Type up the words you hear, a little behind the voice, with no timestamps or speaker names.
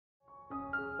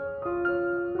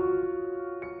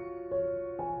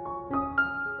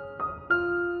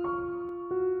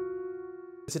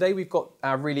Today we've got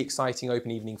a really exciting open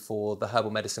evening for the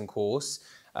herbal medicine course.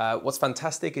 What's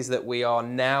fantastic is that we are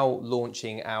now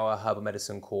launching our herbal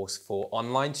medicine course for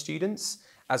online students,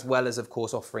 as well as, of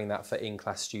course, offering that for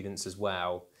in-class students as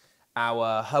well.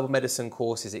 Our herbal medicine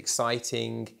course is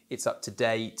exciting, it's up to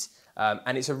date,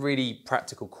 and it's a really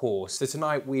practical course. So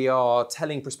tonight we are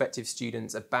telling prospective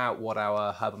students about what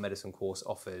our herbal medicine course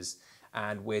offers,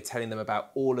 and we're telling them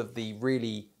about all of the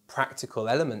really practical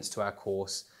elements to our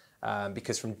course,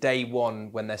 because from day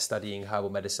one, when they're studying herbal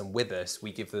medicine with us,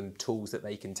 we give them tools that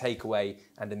they can take away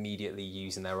and immediately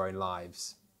use in their own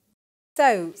lives.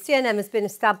 So, CNM has been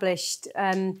established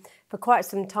for quite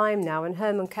some time now, and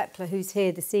Herman Kepler, who's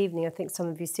here this evening, I think some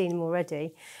of you have seen him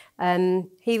already,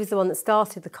 he was the one that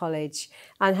started the college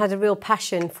and had a real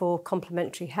passion for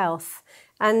complementary health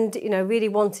and, you know, really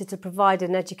wanted to provide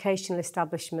an educational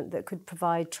establishment that could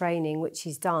provide training, which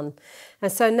he's done.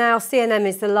 And so now CNM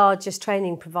is the largest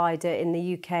training provider in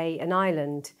the UK and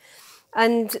Ireland.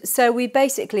 And so we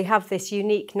basically have this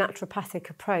unique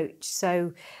naturopathic approach.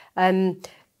 So,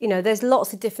 you know, there's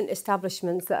lots of different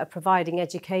establishments that are providing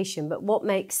education, but what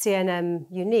makes CNM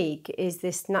unique is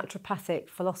this naturopathic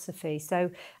philosophy.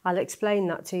 So I'll explain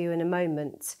that to you in a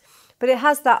moment. But it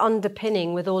has that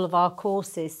underpinning with all of our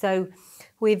courses. So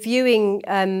we're viewing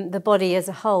the body as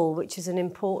a whole, which is an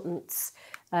important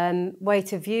way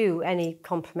to view any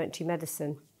complementary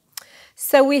medicine.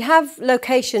 So we have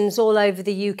locations all over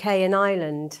the UK and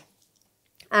Ireland.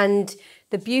 And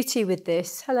the beauty with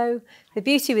this, the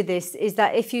beauty with this is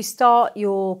that if you start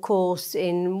your course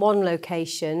in one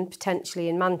location, potentially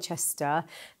in Manchester,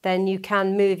 then you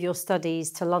can move your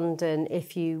studies to London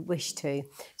if you wish to.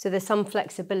 So there's some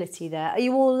flexibility there. Are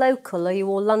you all local? Are you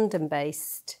all London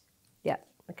based? Yeah,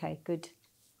 okay, good.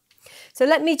 So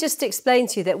let me just explain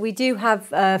to you that we do have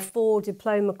 4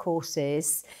 diploma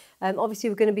courses. Obviously,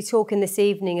 we're going to be talking this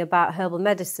evening about herbal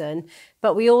medicine,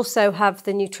 but we also have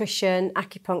the nutrition,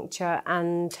 acupuncture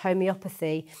and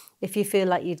homeopathy if you feel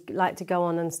like you'd like to go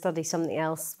on and study something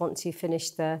else once you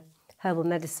finish the herbal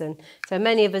medicine. So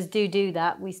many of us do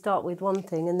that. We start with one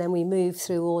thing and then we move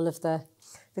through all of the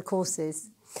courses.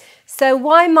 So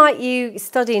why might you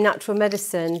study natural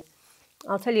medicine?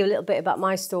 I'll tell you a little bit about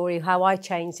my story, how I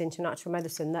changed into natural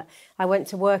medicine. That I went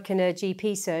to work in a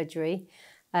GP surgery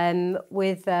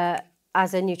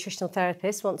as a nutritional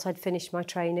therapist once I'd finished my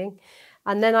training.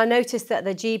 And then I noticed that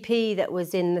the GP that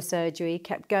was in the surgery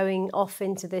kept going off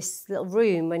into this little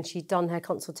room when she'd done her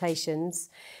consultations,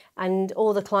 and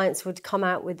all the clients would come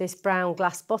out with this brown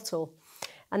glass bottle.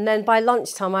 And then by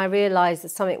lunchtime I realised that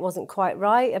something wasn't quite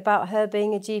right about her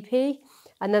being a GP.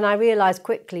 And then I realised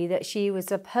quickly that she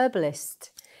was a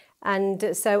herbalist.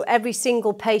 And so every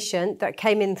single patient that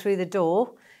came in through the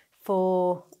door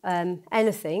for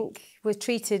anything was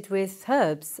treated with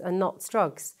herbs and not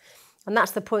drugs. And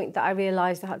that's the point that I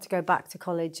realised I had to go back to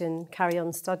college and carry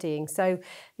on studying. So,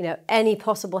 you know, any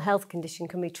possible health condition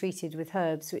can be treated with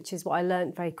herbs, which is what I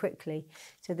learned very quickly.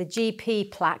 So the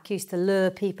GP plaque used to lure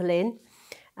people in,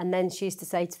 and then she used to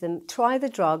say to them, try the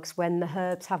drugs when the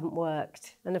herbs haven't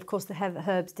worked. And of course the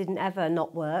herbs didn't ever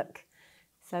not work.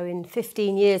 So in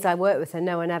 15 years I worked with her,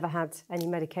 no one ever had any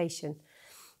medication.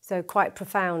 So quite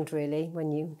profound, really,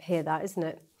 when you hear that, isn't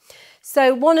it?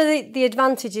 So one of the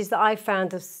advantages that I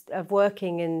found of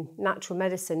working in natural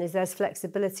medicine is there's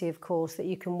flexibility, of course, that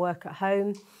you can work at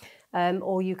home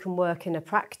or you can work in a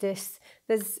practice.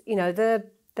 There's, you know, the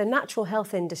natural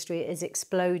health industry is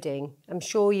exploding. I'm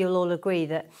sure you'll all agree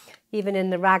that even in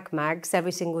the rag mags,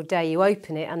 every single day you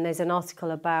open it and there's an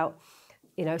article about,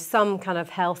 you know, some kind of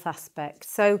health aspect.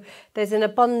 So there's an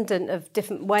abundance of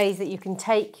different ways that you can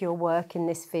take your work in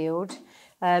this field.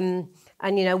 And,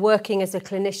 you know, working as a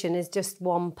clinician is just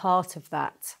one part of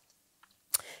that.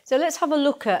 So let's have a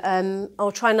look at,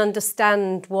 I'll try and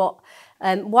understand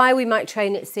why we might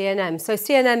train at CNM. So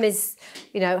CNM is,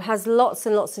 you know, has lots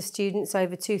and lots of students,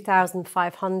 over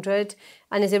 2,500,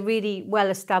 and is a really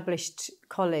well-established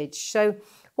college. So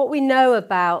what we know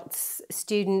about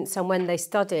students and when they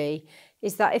study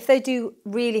is that if they do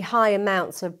really high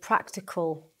amounts of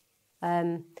practical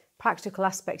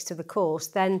aspects to the course,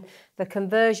 then the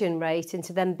conversion rate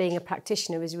into them being a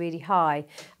practitioner is really high.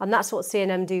 And that's what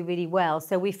CNM do really well.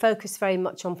 So we focus very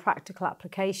much on practical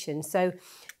application. So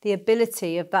the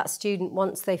ability of that student,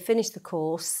 once they finish the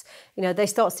course, you know, they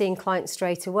start seeing clients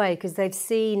straight away because they've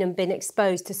seen and been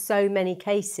exposed to so many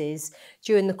cases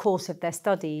during the course of their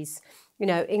studies. You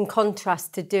know, in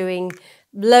contrast to doing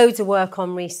loads of work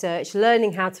on research,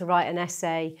 learning how to write an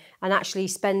essay and actually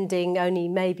spending only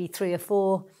maybe 3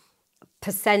 or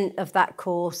 4% of that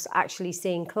course actually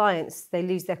seeing clients. They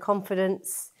lose their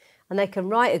confidence and they can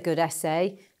write a good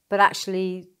essay, but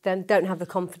actually then don't have the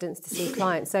confidence to see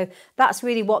clients. So that's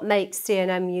really what makes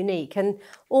CNM unique. And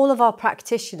all of our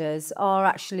practitioners are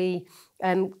actually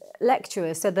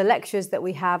lecturers. So the lecturers that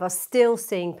we have are still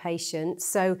seeing patients,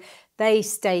 so they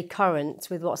stay current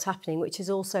with what's happening, which is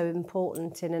also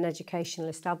important in an educational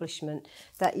establishment,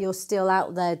 that you're still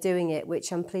out there doing it,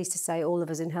 which I'm pleased to say all of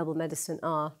us in herbal medicine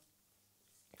are.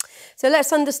 So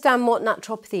let's understand what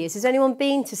naturopathy is. Has anyone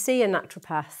been to see a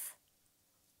naturopath?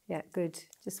 Yeah, good.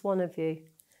 Just one of you.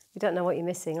 We don't know what you're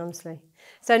missing, honestly.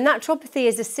 So naturopathy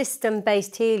is a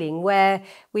system-based healing where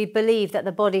we believe that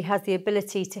the body has the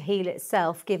ability to heal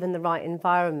itself given the right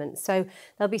environment. So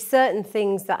there'll be certain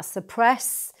things that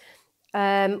suppress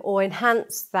or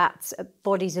enhance that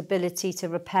body's ability to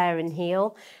repair and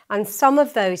heal. And some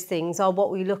of those things are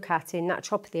what we look at in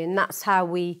naturopathy, and that's how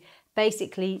we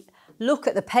basically look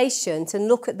at the patient and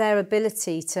look at their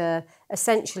ability to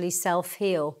essentially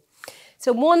self-heal.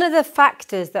 So one of the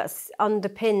factors that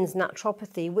underpins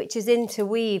naturopathy, which is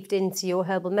interweaved into your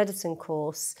herbal medicine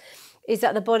course, is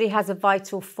that the body has a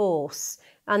vital force,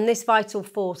 and this vital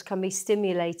force can be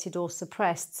stimulated or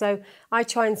suppressed. So I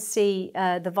try and see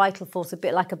the vital force a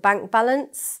bit like a bank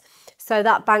balance. So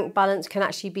that bank balance can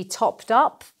actually be topped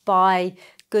up by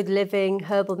good living,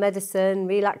 herbal medicine,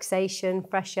 relaxation,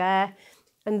 fresh air,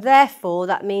 and therefore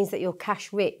that means that you're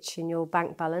cash rich in your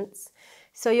bank balance.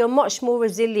 So you're much more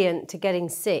resilient to getting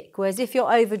sick. Whereas if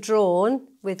you're overdrawn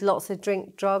with lots of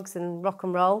drink, drugs and rock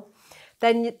and roll,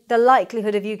 then the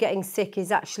likelihood of you getting sick is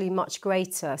actually much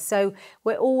greater. So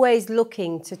we're always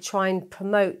looking to try and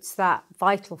promote that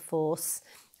vital force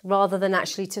rather than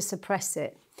actually to suppress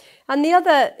it. And the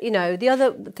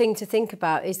other thing to think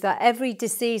about is that every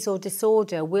disease or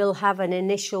disorder will have an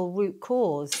initial root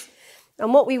cause.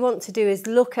 And what we want to do is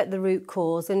look at the root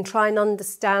cause and try and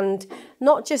understand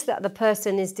not just that the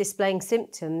person is displaying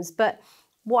symptoms, but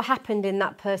what happened in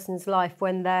that person's life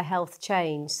when their health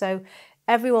changed. So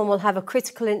everyone will have a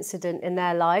critical incident in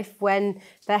their life when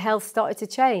their health started to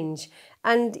change.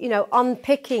 And,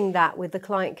 unpicking that with the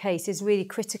client case is really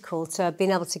critical to being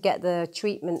able to get the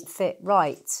treatment fit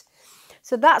right.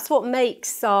 So that's what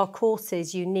makes our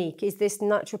courses unique, is this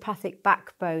naturopathic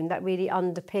backbone that really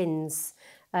underpins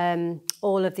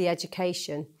all of the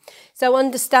education. So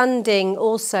understanding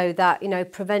also that,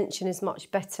 prevention is much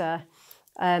better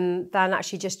than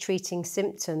actually just treating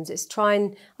symptoms.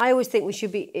 I always think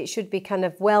it should be kind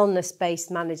of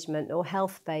wellness-based management or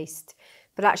health-based.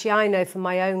 But actually I know from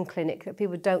my own clinic that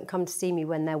people don't come to see me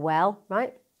when they're well,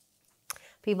 right?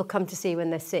 People come to see when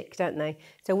they're sick, don't they?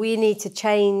 So we need to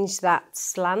change that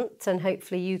slant, and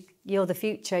hopefully you're the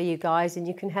future, you guys, and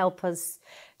you can help us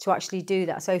to actually do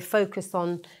that. So focus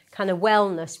on kind of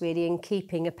wellness really and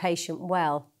keeping a patient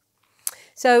well.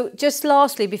 So just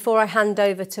lastly, before I hand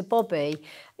over to Bobby,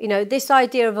 this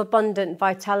idea of abundant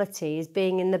vitality is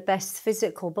being in the best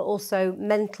physical but also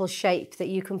mental shape that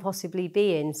you can possibly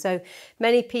be in. So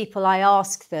many people, I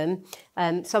ask them,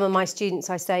 some of my students,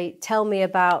 I say, tell me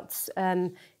about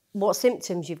what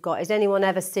symptoms you've got. Is anyone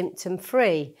ever symptom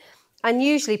free? And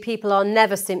usually people are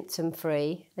never symptom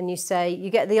free. And you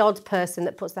get the odd person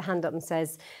that puts their hand up and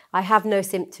says, I have no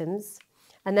symptoms.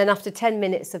 And then after 10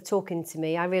 minutes of talking to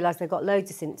me, I realise they've got loads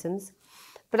of symptoms.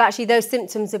 But actually those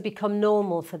symptoms have become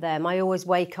normal for them. I always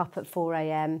wake up at 4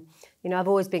 a.m. I've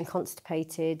always been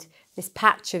constipated. This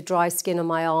patch of dry skin on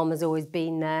my arm has always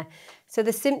been there. So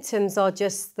the symptoms are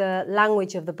just the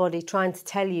language of the body trying to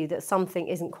tell you that something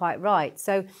isn't quite right.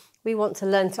 So we want to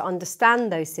learn to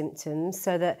understand those symptoms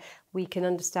so that we can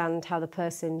understand how the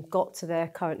person got to their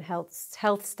current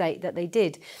health state that they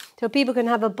did. So people can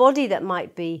have a body that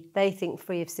might be, they think,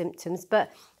 free of symptoms,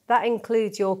 but that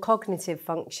includes your cognitive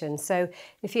function. So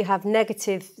if you have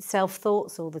negative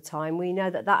self-thoughts all the time, we know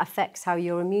that that affects how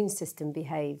your immune system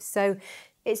behaves. So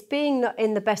it's being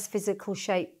in the best physical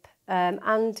shape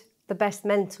and the best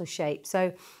mental shape.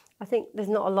 So I think there's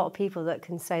not a lot of people that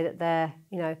can say that they're,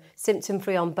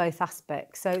 symptom-free on both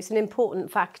aspects. So it's an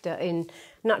important factor in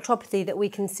naturopathy that we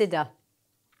consider.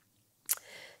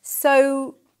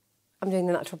 So I'm doing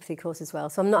the naturopathy course as well,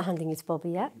 so I'm not handing you to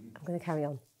Bobby yet. I'm going to carry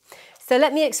on. So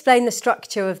let me explain the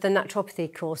structure of the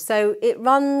naturopathy course. So it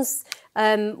runs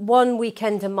 1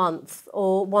 weekend a month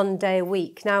or 1 day a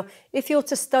week. Now, if you're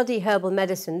to study herbal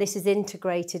medicine, this is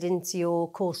integrated into your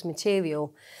course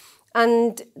material.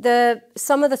 And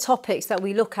some of the topics that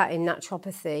we look at in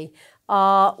naturopathy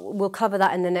we'll cover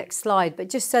that in the next slide, but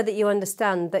just so that you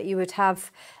understand that you would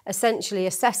have essentially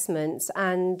assessments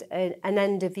and an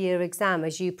end of year exam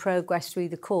as you progress through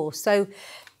the course. So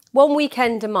 1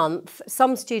 weekend a month,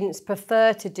 some students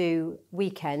prefer to do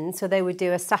weekends, so they would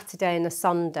do a Saturday and a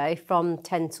Sunday from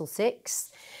 10 till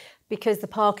 6. because the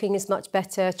parking is much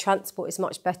better, transport is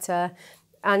much better,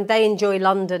 and they enjoy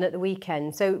London at the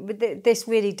weekend. So this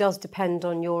really does depend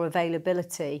on your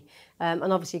availability,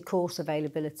 and obviously course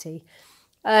availability.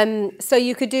 So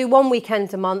you could do 1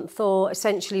 weekend a month or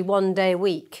essentially 1 day a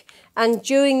week. And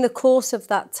during the course of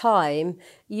that time,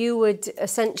 you would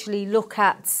essentially look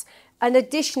at an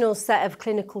additional set of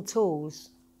clinical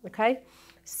tools, okay?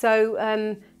 So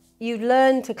you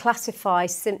learn to classify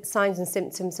signs and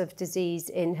symptoms of disease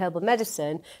in herbal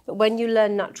medicine, but when you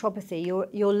learn naturopathy,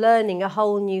 you're learning a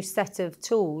whole new set of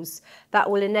tools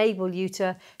that will enable you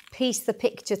to piece the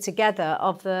picture together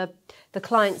of the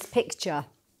client's picture.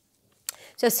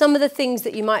 So some of the things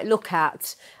that you might look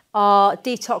at are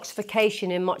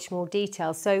detoxification in much more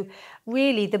detail. So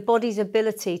really the body's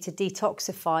ability to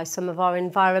detoxify some of our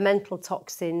environmental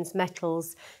toxins,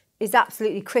 metals, is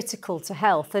absolutely critical to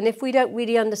health. And if we don't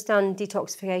really understand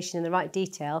detoxification in the right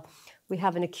detail, we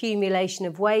have an accumulation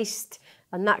of waste,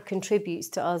 and that contributes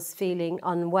to us feeling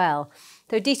unwell.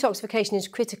 So detoxification is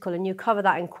critical, and you cover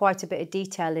that in quite a bit of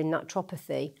detail in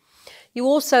naturopathy. You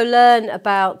also learn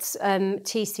about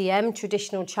TCM,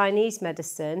 traditional Chinese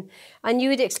medicine, and you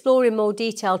would explore in more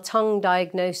detail tongue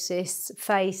diagnosis,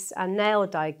 face and nail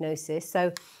diagnosis.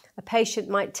 So a patient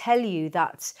might tell you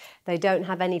that they don't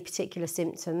have any particular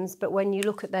symptoms, but when you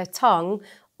look at their tongue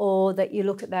or that you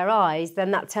look at their eyes,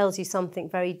 then that tells you something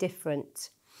very different.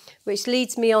 Which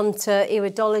leads me on to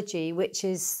iridology, which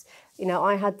is, you know,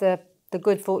 I had the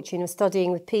good fortune of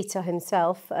studying with Peter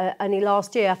himself only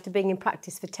last year after being in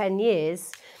practice for 10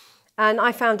 years. And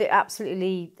I found it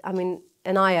absolutely, I mean,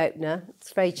 an eye-opener.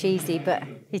 It's very cheesy, but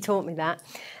he taught me that.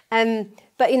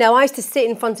 But, you know, I used to sit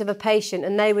in front of a patient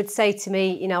and they would say to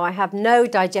me, you know, I have no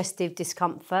digestive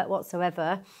discomfort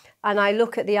whatsoever. And I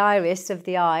look at the iris of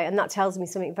the eye and that tells me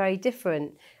something very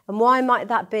different. And why might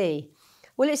that be?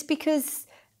 Well, it's because,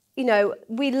 you know,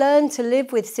 we learn to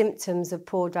live with symptoms of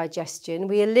poor digestion.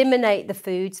 We eliminate the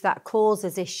foods that cause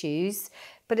us issues,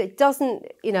 but it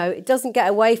doesn't, you know, it doesn't get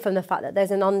away from the fact that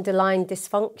there's an underlying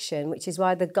dysfunction, which is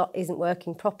why the gut isn't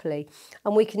working properly.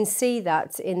 And we can see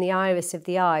that in the iris of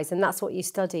the eyes, and that's what you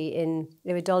study in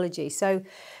iridology. So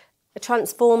it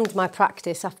transformed my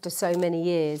practice after so many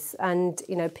years, and,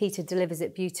 you know, Peter delivers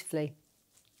it beautifully.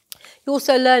 You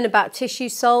also learn about tissue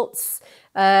salts,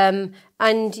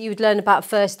 and you would learn about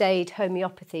first aid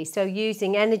homeopathy, so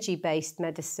using energy-based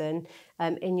medicine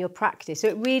in your practice. So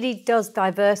it really does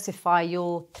diversify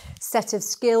your set of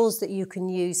skills that you can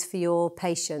use for your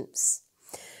patients.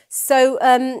 So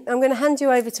I'm going to hand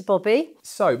you over to Bobby.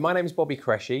 So my name is Bobby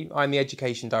Qureshi. I'm the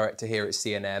Education Director here at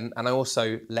CNM, and I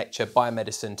also lecture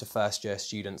biomedicine to first year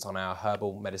students on our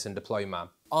Herbal Medicine Diploma.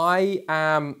 I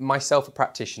am myself a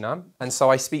practitioner, and so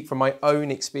I speak from my own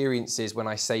experiences when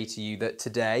I say to you that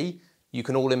today you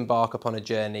can all embark upon a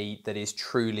journey that is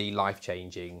truly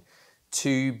life-changing.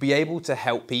 To be able to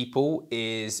help people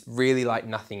is really like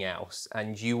nothing else,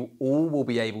 and you all will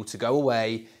be able to go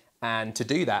away and to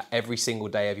do that every single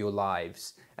day of your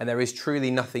lives. And there is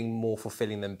truly nothing more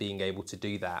fulfilling than being able to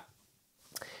do that.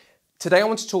 Today I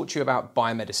want to talk to you about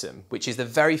biomedicine, which is the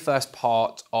very first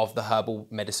part of the herbal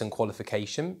medicine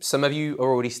qualification. Some of you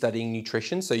are already studying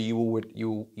nutrition, so you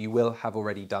will have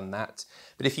already done that.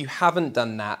 But if you haven't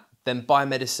done that, then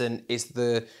biomedicine is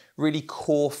the really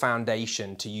core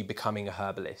foundation to you becoming a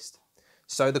herbalist.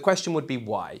 So the question would be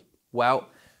why? Well,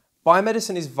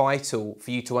 biomedicine is vital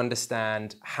for you to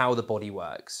understand how the body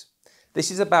works. This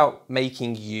is about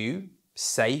making you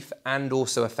safe and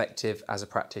also effective as a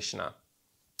practitioner.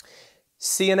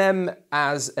 CNM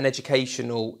as an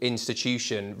educational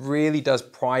institution really does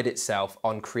pride itself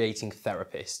on creating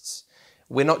therapists.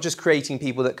 We're not just creating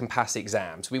people that can pass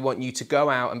exams. We want you to go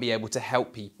out and be able to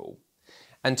help people.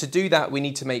 And to do that, we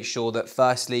need to make sure that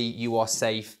firstly, you are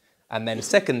safe, and then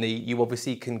secondly, you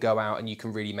obviously can go out and you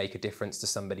can really make a difference to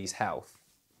somebody's health.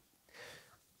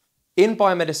 In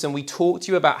biomedicine, we talk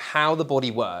to you about how the body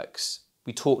works.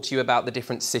 We talk to you about the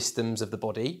different systems of the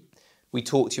body. We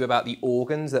talk to you about the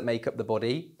organs that make up the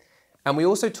body. And we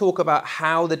also talk about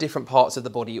how the different parts of the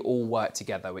body all work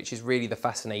together, which is really the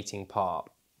fascinating part.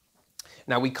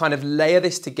 Now, we kind of layer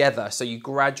this together so you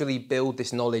gradually build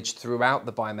this knowledge throughout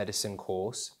the biomedicine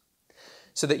course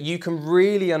so that you can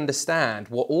really understand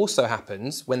what also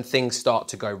happens when things start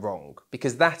to go wrong.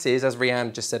 Because that is, as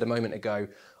Rianne just said a moment ago,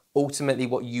 ultimately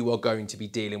what you are going to be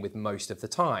dealing with most of the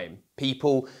time.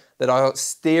 People that are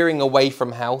steering away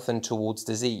from health and towards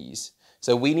disease.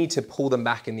 So we need to pull them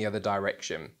back in the other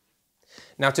direction.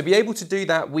 Now, to be able to do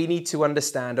that, we need to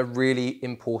understand a really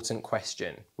important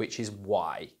question, which is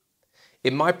why.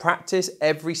 In my practice,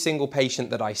 every single patient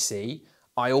that I see,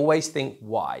 I always think,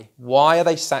 why? Why are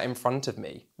they sat in front of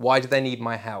me? Why do they need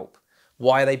my help?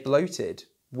 Why are they bloated?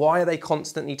 Why are they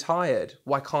constantly tired?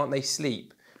 Why can't they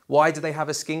sleep? Why do they have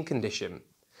a skin condition?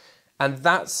 And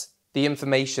that's the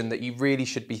information that you really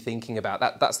should be thinking about.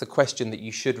 That's the question that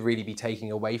you should really be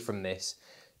taking away from this,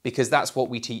 because that's what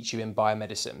we teach you in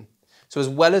biomedicine. So as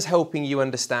well as helping you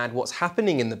understand what's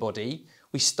happening in the body,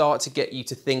 we start to get you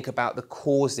to think about the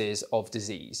causes of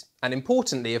disease. And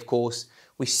importantly, of course,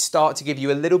 we start to give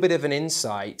you a little bit of an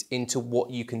insight into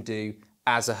what you can do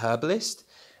as a herbalist.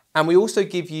 And we also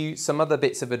give you some other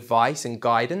bits of advice and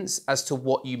guidance as to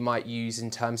what you might use in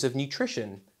terms of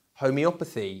nutrition,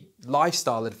 homeopathy,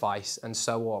 lifestyle advice, and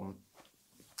so on.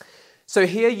 So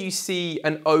here you see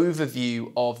an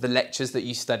overview of the lectures that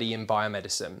you study in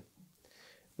biomedicine.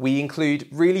 We include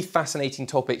really fascinating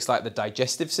topics like the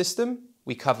digestive system.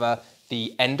 We cover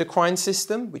the endocrine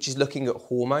system, which is looking at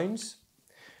hormones.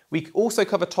 We also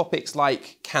cover topics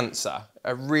like cancer,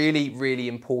 a really, really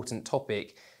important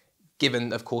topic,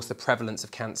 given, of course, the prevalence of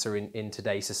cancer in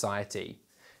today's society.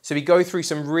 So we go through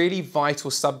some really vital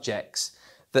subjects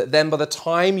that then by the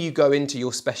time you go into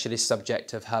your specialist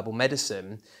subject of herbal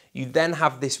medicine, you then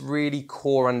have this really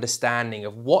core understanding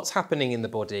of what's happening in the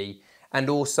body and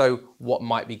also what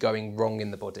might be going wrong in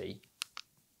the body.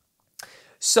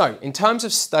 So in terms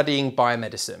of studying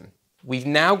biomedicine, we've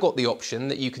now got the option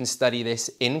that you can study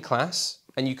this in class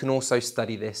and you can also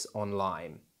study this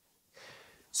online.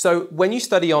 So when you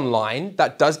study online,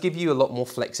 that does give you a lot more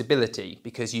flexibility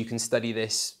because you can study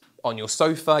this on your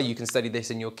sofa, you can study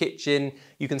this in your kitchen,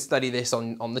 you can study this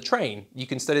on the train, you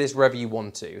can study this wherever you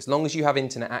want to. As long as you have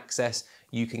internet access,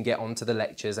 you can get onto the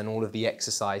lectures and all of the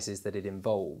exercises that it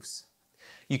involves.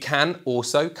 You can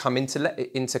also come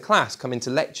into class, come into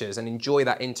lectures and enjoy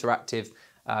that interactive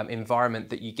environment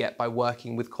that you get by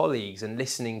working with colleagues and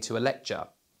listening to a lecture.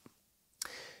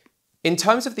 In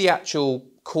terms of the actual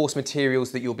course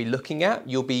materials that you'll be looking at,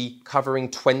 you'll be covering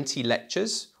 20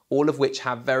 lectures, all of which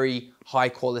have very high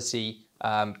quality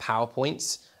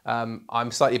PowerPoints.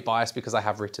 I'm slightly biased because I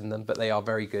have written them, but they are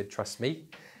very good, trust me.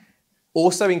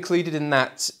 Also included in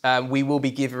that, we will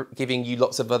be giving you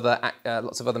lots of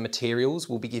other materials.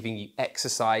 We'll be giving you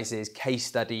exercises, case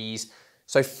studies.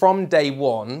 So from day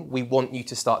one, we want you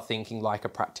to start thinking like a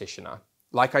practitioner.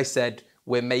 Like I said,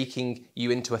 we're making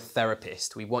you into a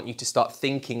therapist. We want you to start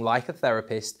thinking like a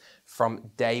therapist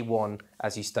from day one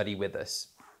as you study with us.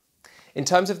 In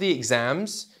terms of the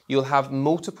exams, you'll have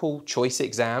multiple choice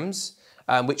exams,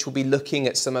 which will be looking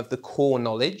at some of the core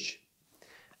knowledge.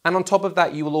 And on top of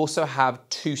that, you will also have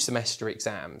 2 semester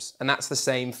exams, and that's the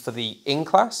same for the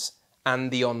in-class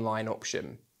and the online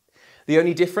option. The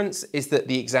only difference is that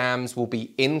the exams will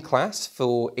be in class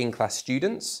for in-class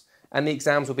students, and the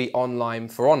exams will be online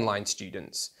for online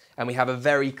students. And we have a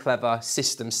very clever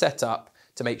system set up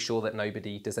to make sure that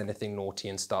nobody does anything naughty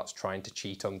and starts trying to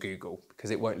cheat on Google, because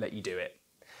it won't let you do it.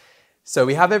 So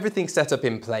we have everything set up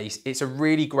in place. It's a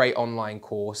really great online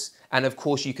course. And of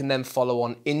course, you can then follow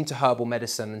on into herbal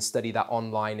medicine and study that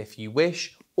online if you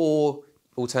wish, or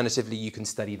alternatively, you can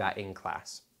study that in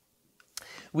class.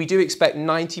 We do expect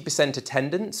 90%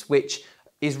 attendance, which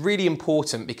is really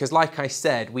important because, like I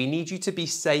said, we need you to be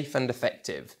safe and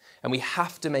effective. And we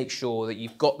have to make sure that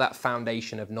you've got that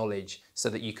foundation of knowledge so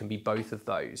that you can be both of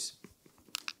those.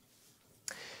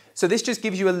 So this just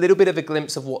gives you a little bit of a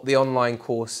glimpse of what the online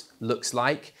course looks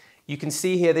like. You can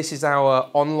see here, this is our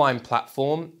online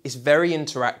platform. It's very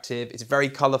interactive, it's very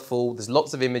colourful, there's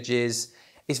lots of images.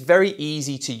 It's very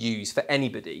easy to use for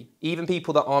anybody, even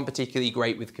people that aren't particularly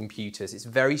great with computers. It's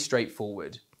very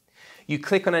straightforward. You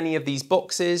click on any of these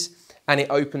boxes and it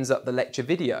opens up the lecture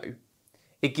video.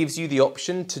 It gives you the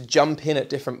option to jump in at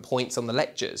different points on the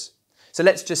lectures. So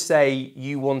let's just say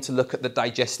you want to look at the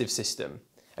digestive system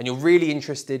and you're really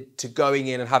interested to going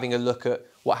in and having a look at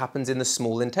what happens in the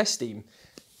small intestine.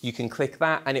 You can click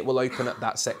that and it will open up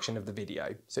that section of the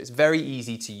video. So it's very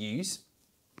easy to use.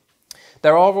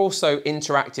 There are also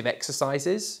interactive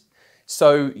exercises.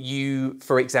 So you,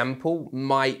 for example,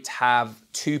 might have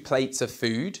 2 plates of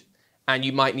food and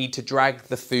you might need to drag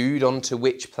the food onto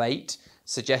which plate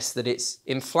suggests that it's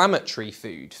inflammatory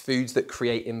food, foods that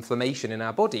create inflammation in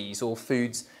our bodies, or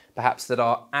foods perhaps that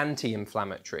are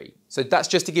anti-inflammatory. So that's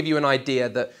just to give you an idea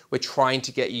that we're trying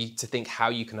to get you to think how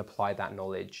you can apply that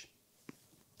knowledge.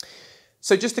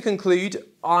 So just to conclude,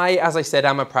 as I said,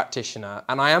 am a practitioner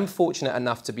and I am fortunate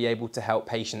enough to be able to help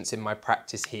patients in my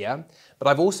practice here, but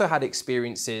I've also had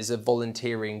experiences of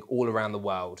volunteering all around the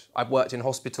world. I've worked in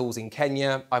hospitals in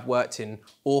Kenya, I've worked in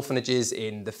orphanages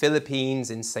in the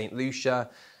Philippines, in St. Lucia,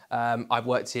 I've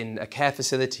worked in a care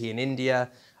facility in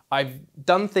India. I've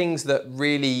done things that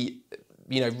really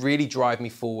drive me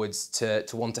forwards to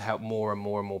want to help more and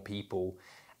more and more people.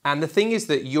 And the thing is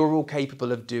that you're all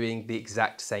capable of doing the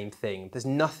exact same thing. There's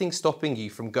nothing stopping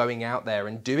you from going out there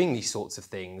and doing these sorts of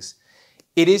things.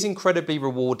 It is incredibly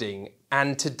rewarding.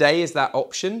 And today is that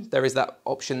option. There is that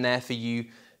option there for you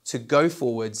to go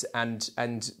forwards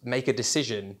and make a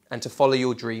decision and to follow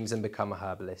your dreams and become a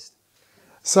herbalist.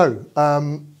 So,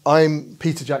 I'm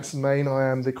Peter Jackson-Main. I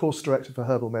am the course director for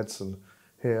herbal medicine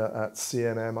here at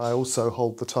CNM. I also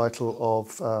hold the title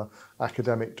of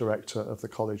academic director of the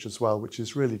college as well, which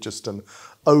is really just an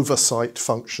oversight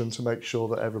function to make sure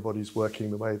that everybody's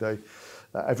working the way they,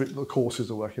 the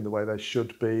courses are working the way they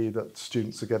should be, that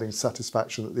students are getting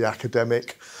satisfaction, that the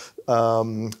academic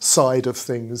side of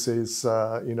things is,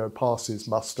 passes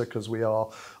muster, because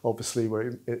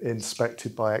we're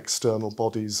inspected by external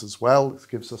bodies as well. It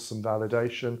gives us some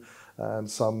validation and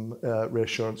some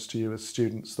reassurance to you as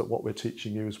students that what we're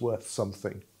teaching you is worth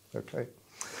something, okay?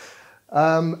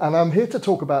 And I'm here to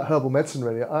talk about herbal medicine,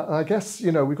 really. I guess,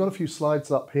 we've got a few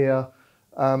slides up here,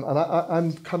 and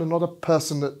I'm kind of not a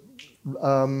person that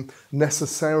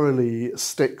necessarily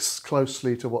sticks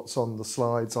closely to what's on the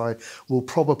slides. I will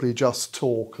probably just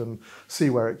talk and see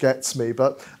where it gets me,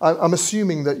 but I'm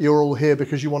assuming that you're all here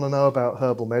because you want to know about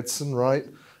herbal medicine, right?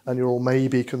 And you're all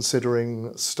maybe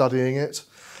considering studying it.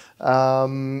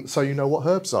 So you know what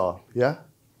herbs are, yeah?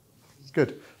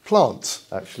 Good. Plants,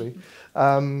 actually.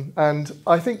 And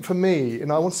I think for me,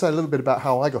 and I want to say a little bit about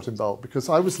how I got involved, because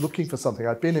I was looking for something.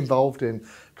 I'd been involved in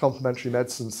complementary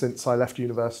medicine since I left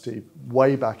university,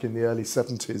 way back in the early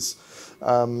 70s.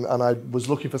 And I was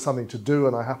looking for something to do,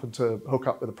 and I happened to hook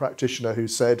up with a practitioner who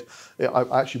said, I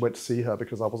actually went to see her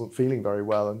because I wasn't feeling very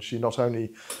well, and she not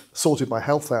only sorted my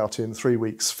health out in 3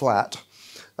 weeks flat,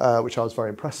 which I was very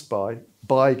impressed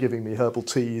by giving me herbal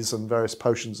teas and various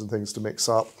potions and things to mix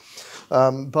up.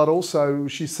 But also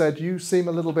she said, you seem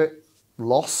a little bit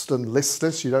lost and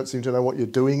listless. You don't seem to know what you're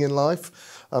doing in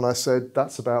life. And I said,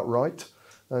 that's about right.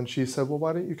 And she said, well,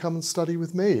 why don't you come and study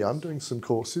with me? I'm doing some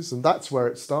courses. And that's where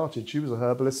it started. She was a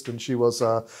herbalist and she was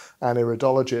an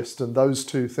iridologist. And those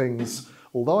two things,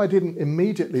 although I didn't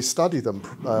immediately study them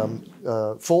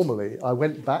formally, I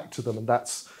went back to them, and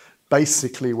that's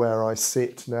basically where I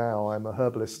sit now. I'm a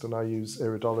herbalist and I use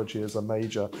iridology as a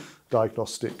major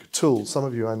diagnostic tool. Some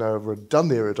of you I know have done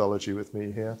the iridology with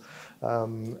me here,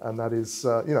 and that is,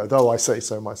 though I say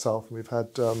so myself, and we've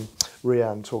had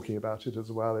Rianne talking about it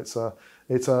as well. It's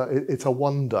a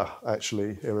wonder,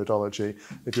 actually, iridology,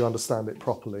 if you understand it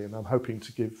properly, and I'm hoping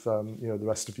to give the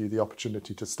rest of you the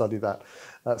opportunity to study that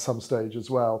at some stage as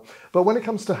well. But when it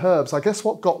comes to herbs, I guess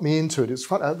what got me into it is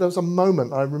there was a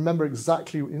moment I remember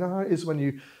exactly. You know how it is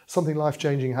when something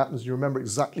life-changing happens, you remember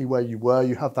exactly where you were.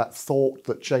 You have that thought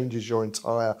that changes your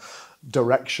entire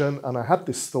direction. And I had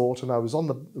this thought, and I was on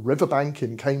the riverbank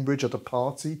in Cambridge at a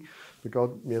party. For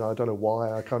God, I don't know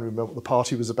why, I can't remember what the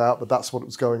party was about, but that's what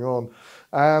was going on.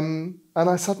 And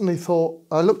I suddenly thought,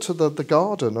 I looked at the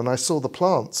garden and I saw the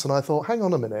plants, and I thought, hang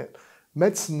on a minute,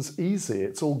 medicine's easy,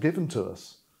 it's all given to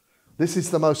us. This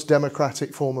is the most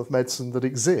democratic form of medicine that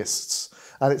exists,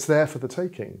 and it's there for the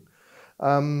taking.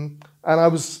 And I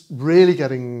was really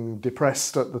getting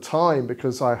depressed at the time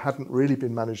because I hadn't really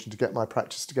been managing to get my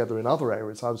practice together in other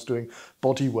areas. I was doing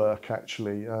body work,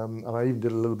 actually, and I even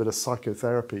did a little bit of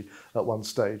psychotherapy at one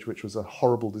stage, which was a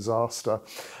horrible disaster.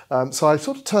 So I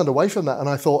sort of turned away from that, and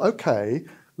I thought, okay,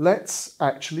 let's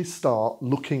actually start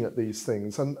looking at these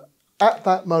things. And at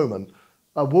that moment,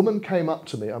 a woman came up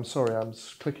to me. I'm sorry, I'm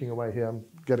clicking away here. I'm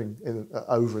getting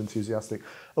over-enthusiastic.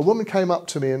 A woman came up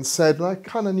to me and said, and I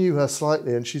kind of knew her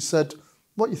slightly, and she said,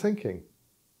 what are you thinking?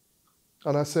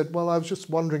 And I said, well, I was just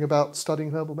wondering about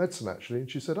studying herbal medicine, actually.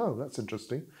 And she said, oh, that's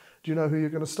interesting. Do you know who you're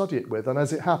going to study it with? And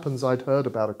as it happens, I'd heard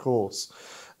about a course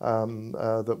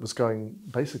that was going,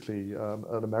 basically,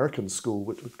 an American school,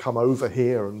 which would come over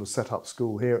here and was set up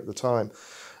school here at the time.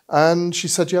 And she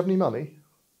said, do you have any money?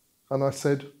 And I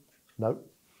said, no.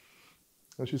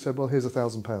 And she said, well, here's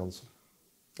 £1,000.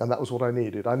 And that was what I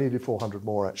needed. I needed 400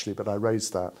 more, actually, but I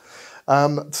raised that.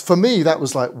 For me, that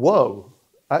was like, whoa,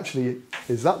 actually,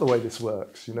 is that the way this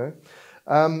works,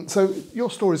 So your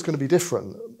story is going to be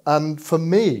different. And for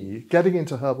me, getting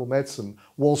into herbal medicine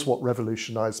was what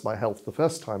revolutionized my health the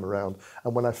first time around.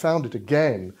 And when I found it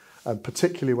again, and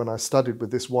particularly when I studied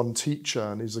with this one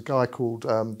teacher, and he's a guy called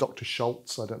Dr.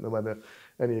 Schultz. I don't know whether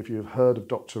any of you have heard of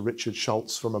Dr. Richard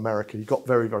Schultz from America. He got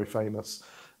very, very famous.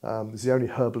 He's the only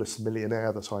herbalist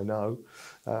millionaire that I know.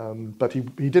 But he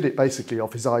did it basically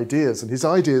off his ideas, and his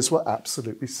ideas were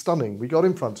absolutely stunning. We got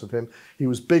in front of him. He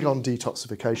was big on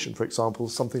detoxification, for example,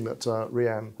 something that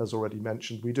Rianne has already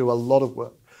mentioned. We do a lot of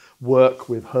work work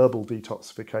with herbal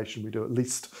detoxification. We do at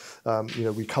least,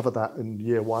 we cover that in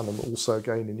year 1 and also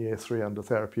again in year 3 under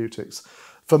therapeutics.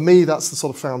 For me, that's the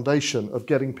sort of foundation of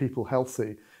getting people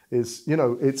healthy. Is,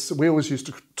 we always used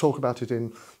to talk about it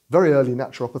in very early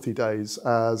naturopathy days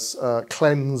as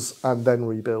cleanse and then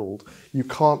rebuild. You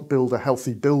can't build a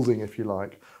healthy building, if you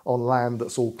like, on land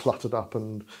that's all cluttered up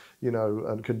and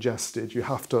and congested. You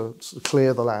have to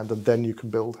clear the land and then you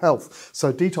can build health.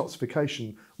 So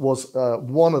detoxification was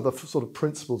one of the sort of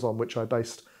principles on which I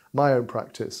based my own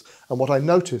practice. And what I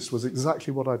noticed was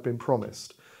exactly what I'd been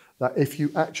promised. That if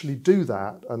you actually do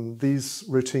that, and these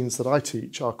routines that I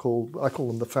teach I call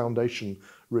them the foundation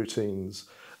routines,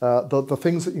 the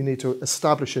things that you need to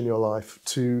establish in your life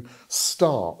to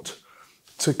start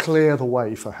to clear the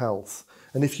way for health.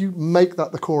 And if you make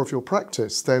that the core of your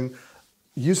practice, then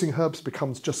using herbs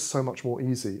becomes just so much more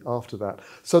easy after that.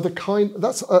 So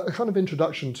that's a kind of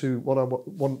introduction to what I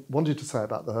wanted to say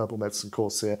about the herbal medicine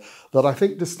course here, that I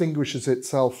think distinguishes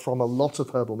itself from a lot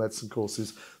of herbal medicine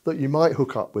courses that you might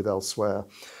hook up with elsewhere.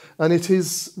 And it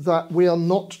is that we are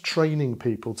not training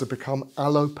people to become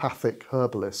allopathic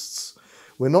herbalists.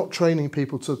 We're not training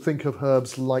people to think of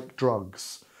herbs like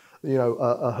drugs,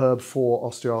 a herb for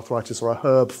osteoarthritis or a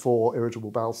herb for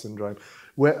irritable bowel syndrome.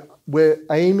 We're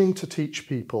aiming to teach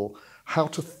people how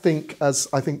to think, as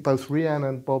I think both Rhiannon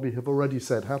and Bobby have already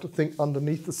said, how to think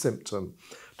underneath the symptom,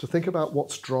 to think about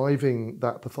what's driving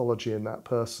that pathology in that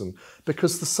person.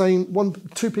 Because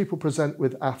two people present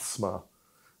with asthma,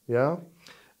 yeah?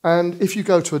 And if you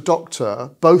go to a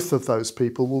doctor, both of those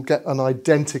people will get an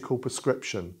identical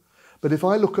prescription. But if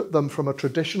I look at them from a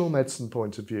traditional medicine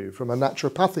point of view, from a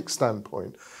naturopathic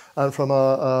standpoint, and from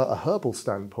a herbal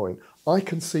standpoint, I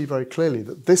can see very clearly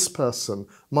that this person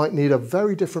might need a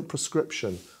very different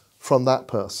prescription from that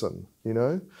person,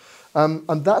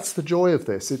 And that's the joy of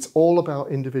this. It's all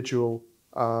about individual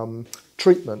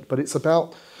treatment, but it's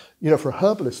about, for a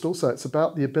herbalist also, it's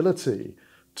about the ability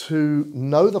to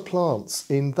know the plants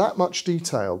in that much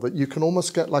detail that you can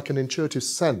almost get like an intuitive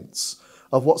sense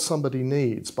of what somebody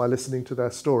needs by listening to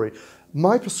their story.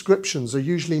 My prescriptions are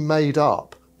usually made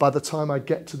up by the time I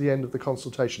get to the end of the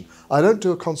consultation. I don't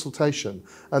do a consultation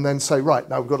and then say, right,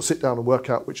 now we've got to sit down and work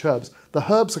out which herbs.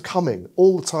 The herbs are coming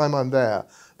all the time I'm there.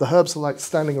 The herbs are like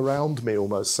standing around me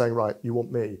almost saying, right, you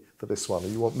want me for this one, or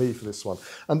you want me for this one.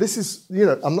 And this is,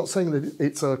 I'm not saying that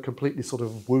it's a completely sort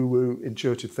of woo-woo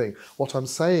intuitive thing. What I'm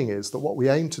saying is that what we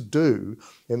aim to do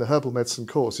in the herbal medicine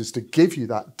course is to give you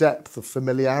that depth of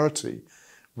familiarity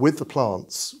with the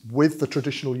plants, with the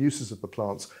traditional uses of the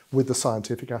plants, with the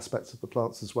scientific aspects of the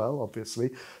plants as well, obviously,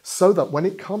 so that when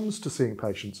it comes to seeing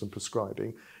patients and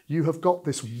prescribing, you have got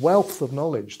this wealth of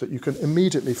knowledge that you can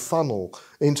immediately funnel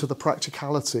into the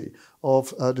practicality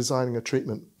of designing a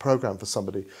treatment program for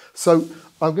somebody. So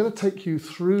I'm going to take you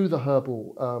through the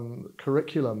herbal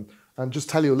curriculum and just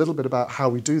tell you a little bit about how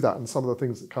we do that and some of the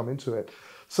things that come into it.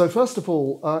 So first of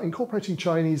all, incorporating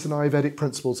Chinese and Ayurvedic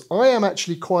principles, I am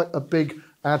actually quite a big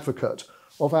advocate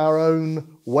of our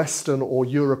own Western or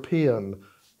European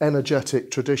energetic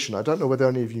tradition. I don't know whether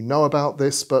any of you know about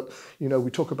this, but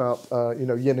we talk about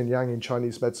yin and yang in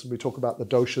Chinese medicine. We talk about the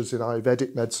doshas in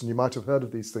Ayurvedic medicine. You might have heard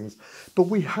of these things. But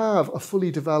we have a fully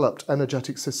developed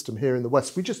energetic system here in the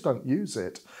West. We just don't use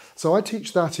it. So I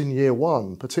teach that in year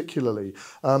 1 particularly.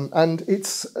 And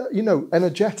it's,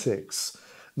 energetics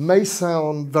may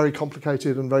sound very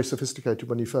complicated and very sophisticated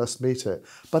when you first meet it,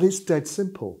 but it's dead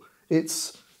simple.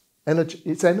 It's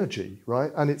energy,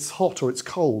 right? And it's hot or it's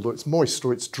cold or it's moist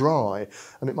or it's dry.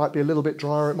 And it might be a little bit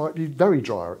dry or it might be very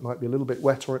dry or it might be a little bit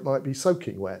wet or it might be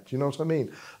soaking wet. You know what I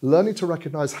mean? Learning to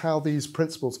recognize how these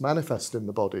principles manifest in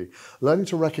the body. Learning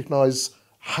to recognize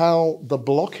how the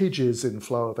blockages in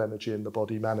flow of energy in the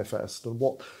body manifest and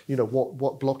what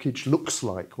blockage looks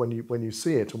like when you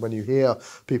see it and when you hear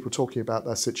people talking about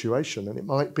their situation. And it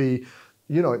might be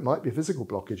it might be a physical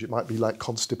blockage. It might be like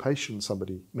constipation,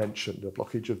 somebody mentioned, a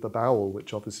blockage of the bowel,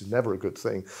 which obviously is never a good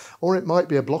thing. Or it might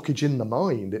be a blockage in the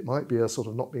mind. It might be a sort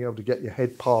of not being able to get your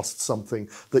head past something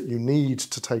that you need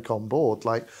to take on board,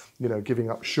 like, giving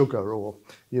up sugar or,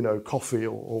 coffee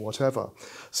or whatever.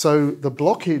 So the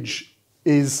blockage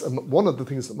is one of the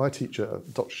things that my teacher,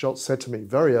 Dr. Schultz, said to me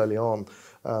very early on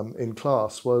in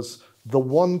class was, the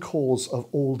one cause of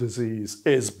all disease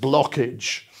is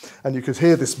blockage. And you could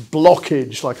hear this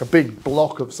blockage, like a big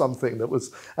block of something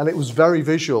and it was very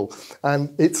visual.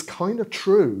 And it's kind of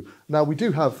true. Now we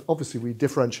do have, obviously we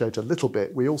differentiate a little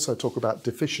bit. We also talk about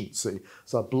deficiency.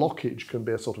 So a blockage can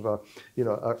be a sort of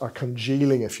a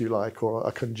congealing, if you like, or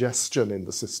a congestion in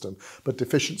the system. But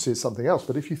deficiency is something else.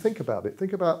 But if you think about it,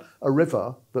 think about a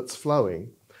river that's flowing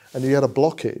and you get a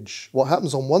blockage. What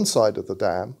happens on one side of the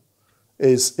dam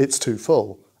is it's too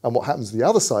full. And what happens the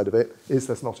other side of it is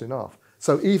there's not enough.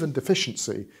 So even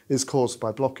deficiency is caused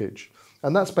by blockage.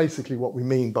 And that's basically what we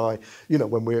mean by, you know,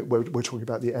 when we're talking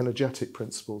about the energetic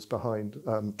principles behind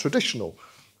traditional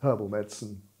herbal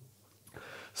medicine.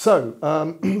 So,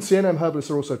 CNM herbalists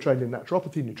are also trained in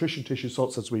naturopathy, nutrition, tissue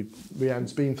salts, as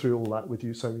Leanne's been through all that with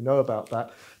you, so we know about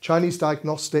that. Chinese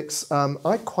diagnostics,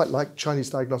 I quite like Chinese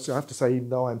diagnostics. I have to say, even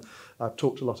though I've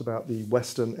talked a lot about the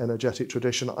Western energetic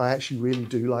tradition, I actually really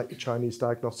do like the Chinese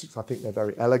diagnostics. I think they're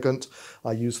very elegant.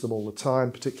 I use them all the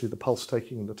time, particularly the pulse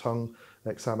taking and the tongue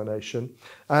examination.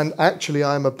 And actually,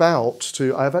 I've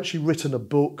actually written a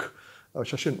book,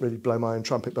 which I shouldn't really blow my own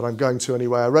trumpet, but I'm going to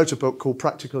anyway. I wrote a book called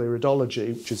Practical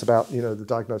Iridology, which is about, you know, the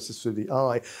diagnosis through the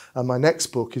eye. And my next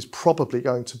book is probably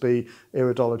going to be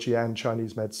iridology and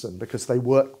Chinese medicine, because they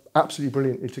work absolutely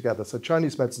brilliantly together. So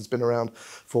Chinese medicine's been around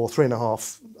for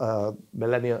 3.5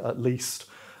 millennia at least.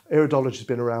 Iridogy's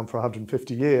been around for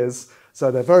 150 years. So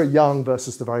they're very young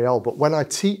versus the very old. But when I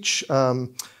teach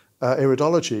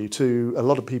iridology to a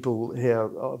lot of people here,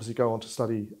 obviously go on to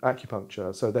study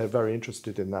acupuncture, so they're very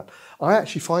interested in that. I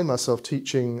actually find myself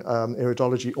teaching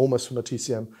iridology almost from a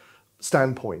TCM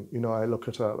standpoint. You know, I look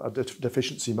at a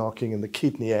deficiency marking in the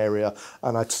kidney area,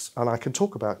 and I can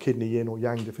talk about kidney yin or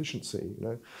yang deficiency. You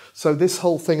know, so this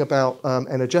whole thing about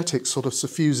energetics sort of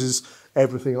suffuses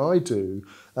everything I do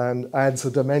and adds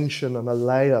a dimension and a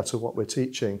layer to what we're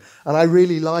teaching. And I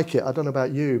really like it. I don't know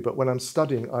about you, but when I'm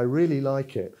studying, I really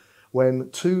like it when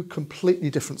two completely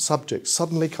different subjects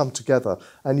suddenly come together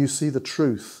and you see the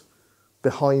truth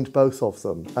behind both of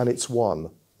them, and it's one.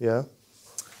 Yeah.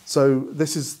 So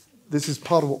this is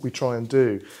part of what we try and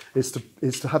do, is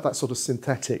to have that sort of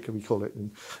synthetic, we call it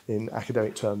in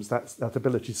academic terms, that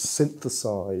ability to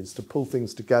synthesize, to pull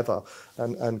things together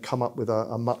and come up with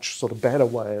a much sort of better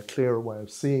way, a clearer way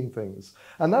of seeing things.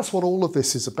 And that's what all of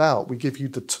this is about. We give you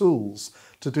the tools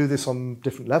to do this on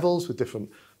different levels with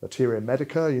different materia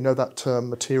medica. You know that term,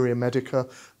 materia medica,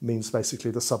 means basically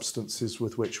the substances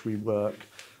with which we work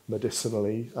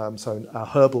medicinally. So our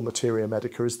herbal materia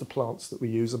medica is the plants that we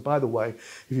use. And by the way,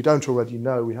 if you don't already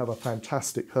know, we have a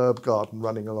fantastic herb garden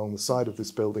running along the side of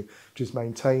this building, which is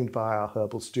maintained by our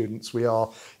herbal students. We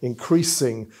are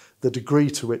increasing the degree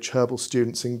to which herbal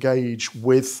students engage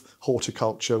with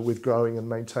horticulture, with growing and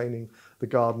maintaining the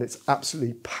garden. It's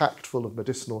absolutely packed full of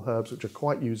medicinal herbs, which are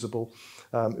quite usable.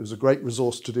 It was a great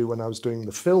resource to do when I was doing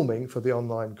the filming for the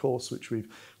online course, which we've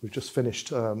just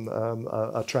finished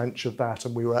a tranche of that,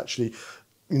 and we were actually,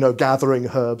 you know, gathering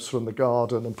herbs from the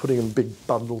garden and putting them in big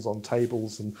bundles on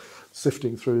tables and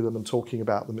sifting through them and talking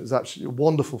about them. It was actually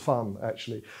wonderful fun,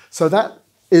 actually. So that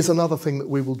is another thing that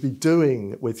we will be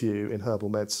doing with you in herbal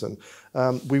medicine.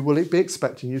 We will be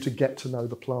expecting you to get to know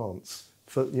the plants.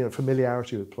 For, you know,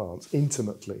 familiarity with plants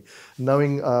intimately,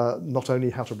 knowing not only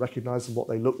how to recognize them, what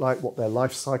they look like, what their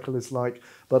life cycle is like,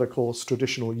 but of course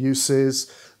traditional uses,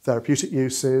 therapeutic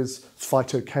uses,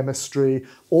 phytochemistry,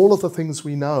 all of the things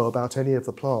we know about any of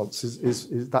the plants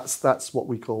that's what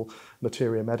we call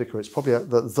materia medica. It's probably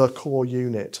the core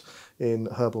unit in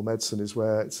herbal medicine, is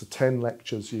where it's 10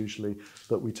 lectures usually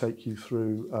that we take you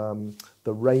through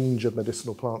the range of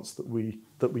medicinal plants that we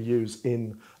use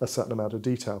in a certain amount of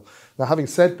detail. Now, having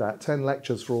said that, 10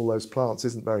 lectures for all those plants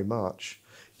isn't very much.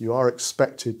 You are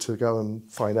expected to go and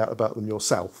find out about them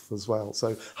yourself as well.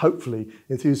 So hopefully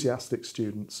enthusiastic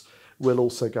students will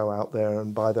also go out there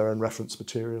and buy their own reference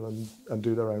material and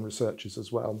do their own researches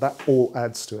as well. That all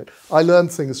adds to it. I learn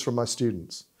things from my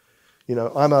students. You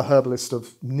know, I'm a herbalist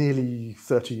of nearly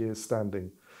 30 years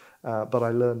standing, but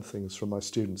I learn things from my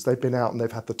students. They've been out and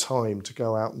they've had the time to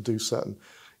go out and do certain,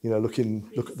 you know, look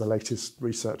at the latest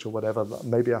research or whatever that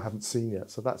maybe I haven't seen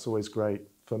yet. So that's always great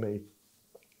for me.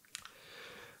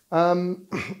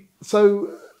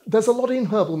 So there's a lot in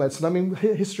herbal medicine. I mean,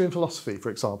 history and philosophy, for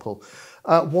example.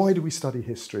 Why do we study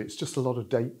history? It's just a lot of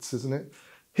dates, isn't it?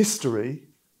 History,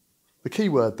 the key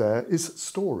word there is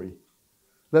story.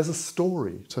 There's a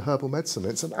story to herbal medicine.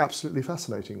 It's an absolutely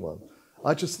fascinating one.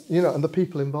 You know, and the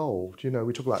people involved, you know,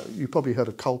 we talk about, you've probably heard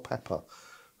of Culpeper,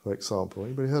 for example.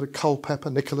 Anybody heard of Culpeper,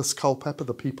 Nicholas Culpeper,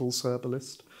 the people's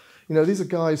herbalist? You know, these are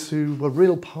guys who were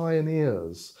real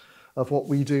pioneers of what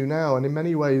we do now. And in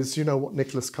many ways, you know, what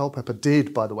Nicholas Culpeper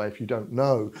did, by the way, if you don't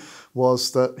know,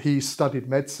 was that he studied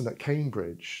medicine at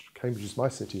Cambridge. Cambridge is my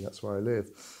city, that's where I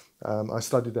live. I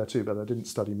studied there too, but I didn't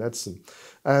study medicine.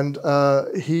 And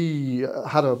he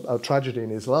had a tragedy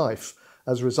in his life,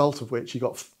 as a result of which he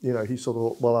got, you know, he sort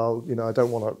of, well, I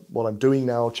don't want to, what I'm doing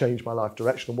now, I'll change my life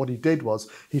direction. And what he did was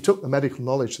he took the medical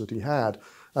knowledge that he had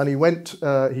and he went,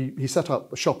 he set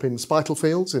up a shop in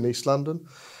Spitalfields in East London,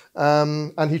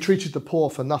 and he treated the poor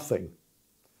for nothing.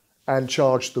 and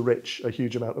charged the rich a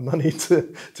huge amount of money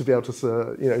to be able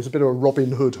to, it's a bit of a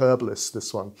Robin Hood herbalist,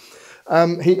 this one.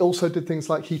 He also did things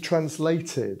like he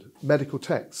translated medical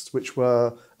texts which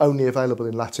were only available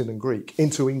in Latin and Greek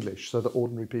into English so that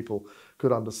ordinary people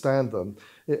could understand them.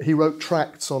 He wrote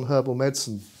tracts on herbal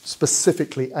medicine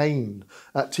specifically aimed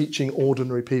at teaching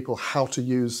ordinary people how to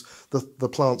use the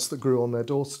plants that grew on their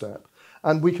doorstep.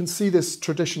 And we can see this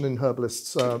tradition in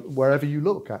herbalists wherever you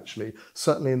look, actually.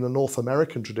 Certainly in the North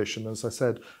American tradition, as I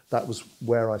said, that was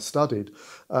where I studied.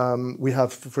 We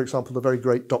have, for example, the very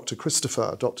great Dr.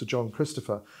 John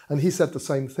Christopher, and he said the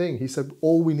same thing. He said,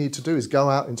 all we need to do is go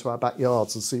out into our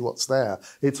backyards and see what's there.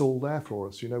 It's all there for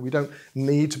us. We don't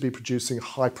need to be producing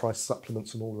high-priced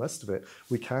supplements and all the rest of it.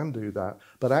 We can do that.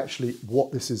 But actually,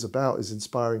 what this is about is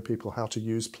inspiring people how to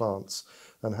use plants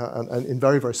and in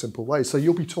very, very simple ways. So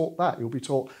you'll be taught that. You'll be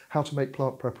taught how to make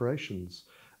plant preparations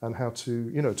and how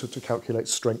to, to calculate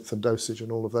strength and dosage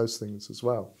and all of those things as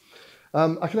well.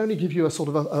 I can only give you a sort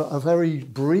of a very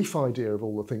brief idea of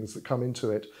all the things that come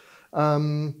into it.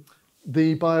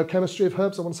 The biochemistry of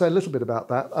herbs, I want to say a little bit about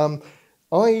that.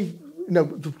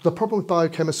 The problem with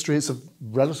biochemistry is a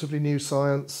relatively new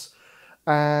science.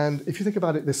 And if you think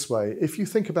about it this way, if you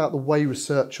think about the way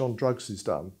research on drugs is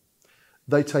done,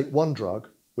 they take one drug,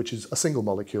 which is a single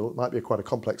molecule, it might be quite a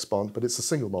complex bond, but it's a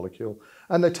single molecule,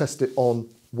 and they test it on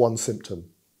one symptom.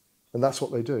 And that's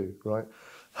what they do, right?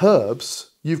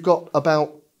 Herbs, you've got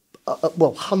about,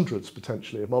 hundreds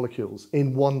potentially of molecules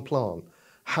in one plant.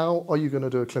 How are you going to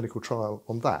do a clinical trial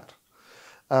on that?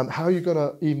 How are you going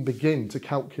to even begin to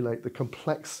calculate the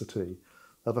complexity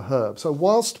of a herb? So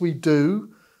whilst we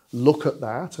do look at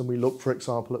that, and we look, for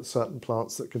example, at certain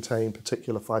plants that contain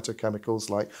particular phytochemicals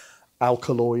like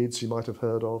alkaloids, you might have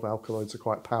heard of. Alkaloids are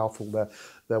quite powerful.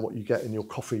 They're what you get in your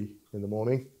coffee in the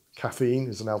morning. Caffeine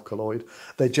is an alkaloid.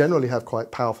 They generally have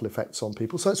quite powerful effects on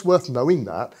people. So it's worth knowing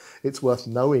that. It's worth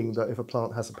knowing that if a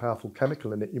plant has a powerful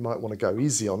chemical in it, you might want to go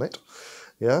easy on it.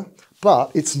 Yeah?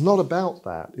 But it's not about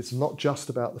that. It's not just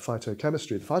about the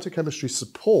phytochemistry. The phytochemistry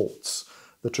supports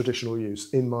the traditional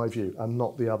use, in my view, and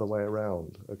not the other way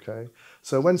around, okay?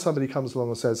 So when somebody comes along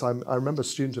and says, I remember a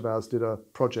student of ours did a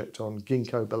project on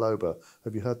ginkgo biloba.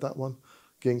 Have you heard that one?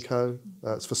 Ginkgo,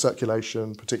 it's for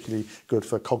circulation, particularly good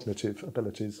for cognitive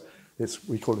abilities.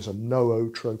 We call it a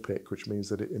nootropic, which means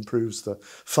that it improves the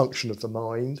function of the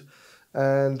mind.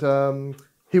 And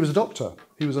he was a doctor,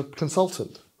 he was a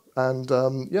consultant. And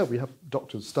we have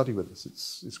doctors study with us,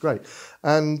 it's great.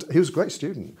 And he was a great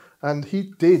student. And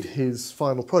he did his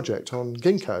final project on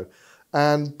ginkgo.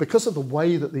 And because of the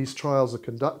way that these trials are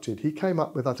conducted, he came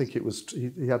up with, I think it was,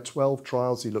 he had 12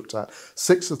 trials he looked at.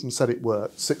 6 of them said it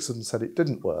worked, 6 of them said it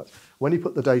didn't work. When he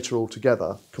put the data all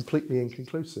together, completely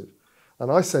inconclusive.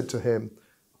 And I said to him,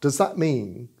 does that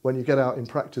mean when you get out in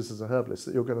practice as a herbalist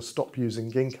that you're going to stop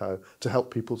using ginkgo to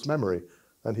help people's memory?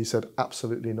 And he said,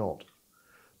 absolutely not.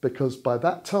 Because by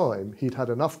that time, he'd had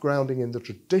enough grounding in the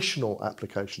traditional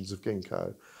applications of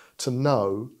ginkgo to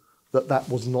know that that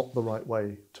was not the right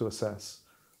way to assess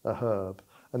a herb.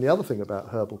 And the other thing about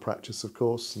herbal practice, of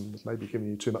course, and maybe giving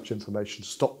you too much information,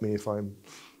 stop me if I'm,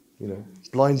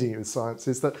 blinding you with science,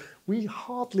 is that we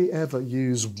hardly ever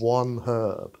use one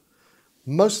herb.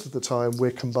 Most of the time we're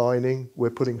combining,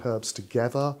 we're putting herbs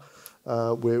together,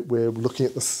 we're looking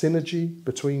at the synergy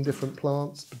between different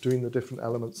plants, between the different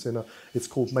elements it's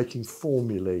called making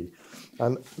formulae.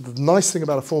 And the nice thing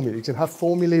about a formula, you can have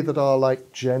formulae that are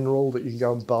like general that you can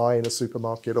go and buy in a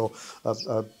supermarket or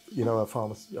a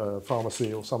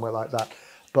pharmacy or somewhere like that.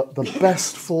 But the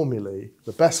best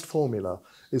formula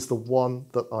is the one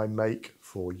that I make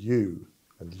for you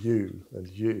and you and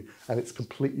you. And it's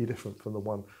completely different from the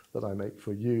one that I make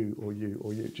for you or you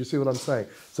or you. Do you see what I'm saying?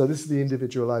 So this is the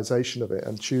individualization of it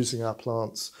and choosing our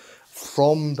plants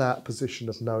from that position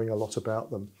of knowing a lot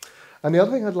about them. And the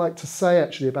other thing I'd like to say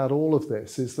actually about all of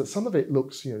this is that some of it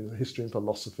looks, history and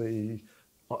philosophy,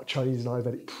 Chinese and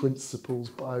Ayurvedic principles,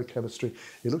 biochemistry.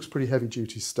 It looks pretty heavy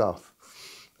duty stuff.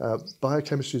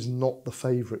 Biochemistry is not the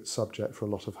favourite subject for a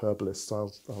lot of herbalists.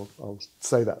 I'll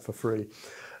say that for free.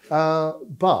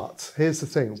 But here's the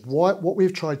thing, what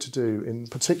we've tried to do,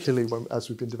 particularly as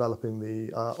we've been developing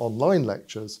the online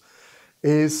lectures,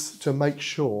 is to make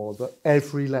sure that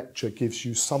every lecture gives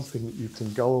you something that you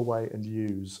can go away and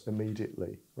use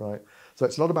immediately, right? So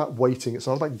it's not about waiting, it's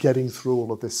not about getting through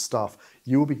all of this stuff.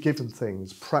 You will be given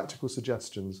things, practical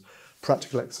suggestions,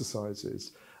 practical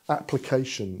exercises,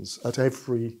 applications at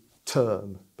every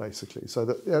turn, basically. So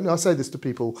that, and I say this to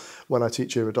people when I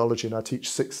teach iridology, and I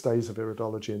teach 6 days of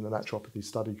iridology in the Naturopathy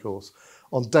study course.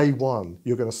 On day 1,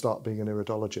 you're going to start being an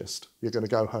iridologist. You're going to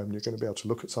go home and you're going to be able to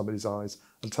look at somebody's eyes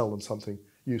and tell them something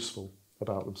useful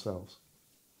about themselves.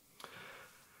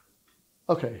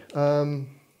 Okay,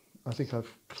 I think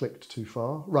I've clicked too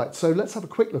far. Right, so let's have a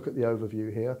quick look at the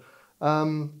overview here.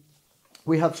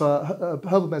 We have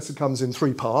herbal medicine comes in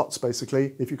 3 parts,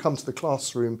 basically. If you come to the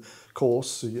classroom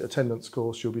course, the attendance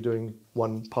course, you'll be doing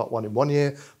part 1 in 1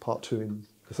 year, part 2 in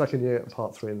the 2nd year, and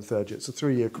part 3 in the 3rd year. It's a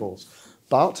 3-year course.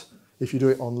 But if you do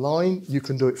it online, you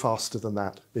can do it faster than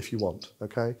that if you want,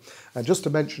 okay? And just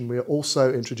to mention, we are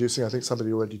also introducing, I think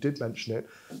somebody already did mention it,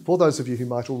 for those of you who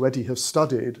might already have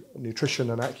studied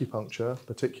nutrition and acupuncture,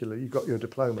 particularly, you've got your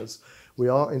diplomas, we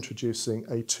are introducing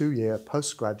a 2-year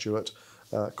postgraduate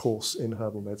course in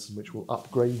herbal medicine, which will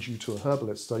upgrade you to a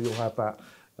herbalist, so you'll have that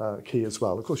key as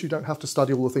well. Of course, you don't have to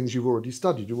study all the things you've already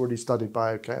studied. You've already studied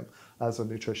biochem as a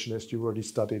nutritionist. You've already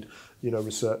studied,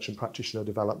 research and practitioner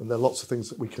development. There are lots of things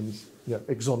that we can,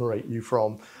 exonerate you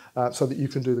from, so that you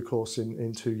can do the course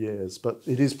in 2 years. But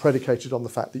it is predicated on the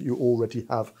fact that you already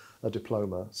have a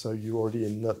diploma, so you're already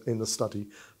in the study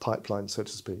pipeline, so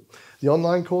to speak. The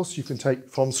online course you can take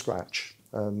from scratch,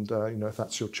 and if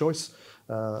that's your choice.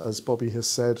 As Bobby has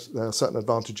said, there are certain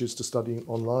advantages to studying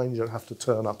online. You don't have to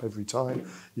turn up every time.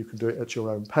 You can do it at your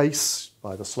own pace,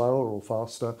 either slower or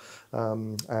faster,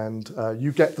 and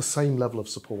you get the same level of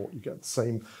support. You get the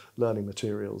same learning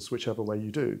materials, whichever way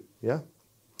you do, yeah?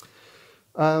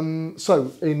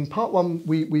 So in part 1,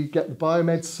 we get the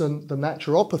biomedicine, the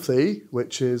naturopathy,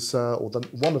 which is,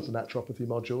 one of the naturopathy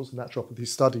modules, naturopathy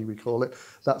study we call it.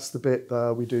 That's the bit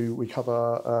we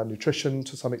cover nutrition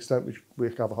to some extent, we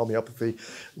cover homeopathy,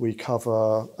 we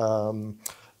cover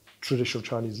traditional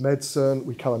Chinese medicine,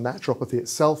 we cover naturopathy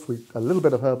itself, a little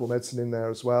bit of herbal medicine in there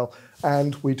as well,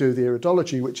 and we do the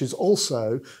iridology, which is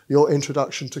also your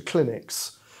introduction to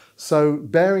clinics. So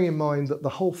bearing in mind that the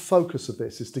whole focus of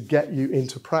this is to get you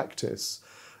into practice,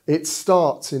 it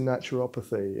starts in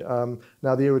naturopathy.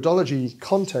 Now the iridology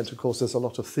content, of course, there's a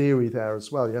lot of theory there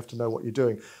as well. You have to know what you're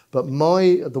doing. But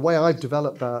the way I've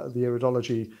developed the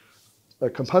iridology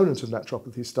component of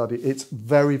naturopathy study, it's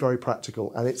very, very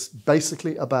practical. And it's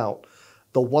basically about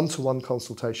the one-to-one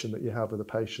consultation that you have with a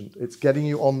patient. It's getting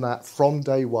you on that from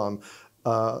day one,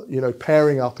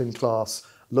 pairing up in class,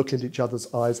 looking at each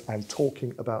other's eyes and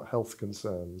talking about health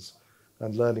concerns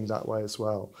and learning that way as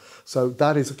well. So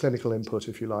that is a clinical input,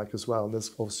 if you like, as well. And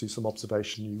there's obviously some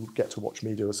observation. You get to watch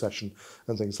me do a session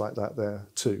and things like that there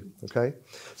too, okay?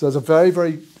 So there's a very,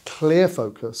 very clear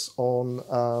focus on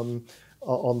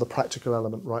the practical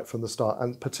element right from the start,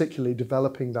 and particularly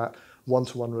developing that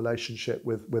one-to-one relationship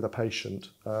with a patient,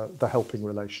 the helping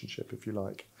relationship, if you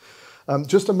like.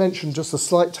 Just to mention, just a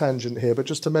slight tangent here, but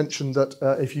just to mention that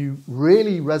if you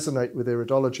really resonate with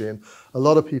iridology, and a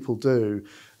lot of people do,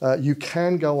 you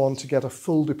can go on to get a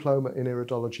full diploma in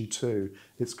iridology too.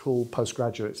 It's called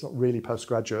postgraduate. It's not really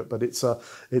postgraduate, but it's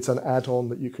an add-on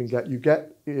that you can get. You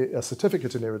get a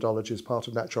certificate in iridology as part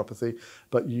of naturopathy,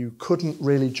 but you couldn't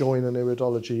really join an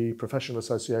iridology professional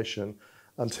association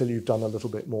until you've done a little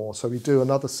bit more. So we do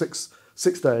another six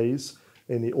days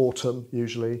in the autumn,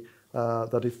 usually,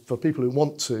 for people who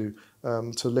want to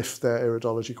lift their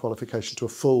iridology qualification to a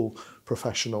full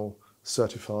professional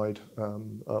certified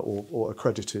or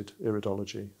accredited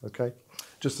iridology, okay?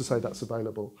 Just to say that's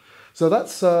available. So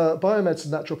that's biomedicine,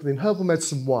 naturopathy, and herbal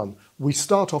medicine 1. We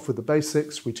start off with the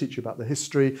basics. We teach you about the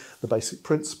history, the basic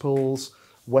principles,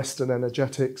 Western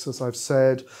energetics, as I've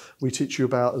said. We teach you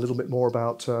a little bit more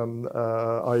about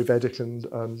Ayurvedic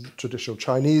and traditional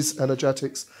Chinese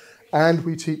energetics. And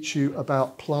we teach you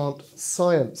about plant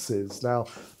sciences. Now,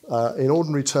 in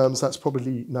ordinary terms, that's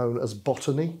probably known as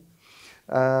botany.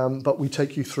 But we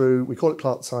take you through, we call it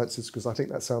plant sciences because I think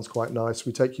that sounds quite nice.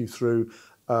 We take you through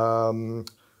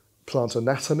plant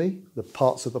anatomy, the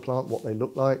parts of the plant, what they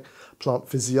look like, plant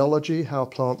physiology, how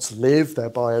plants live, their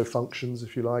biofunctions,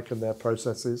 if you like, and their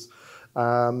processes.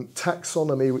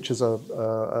 Taxonomy, which is a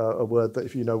word that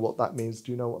if you know what that means,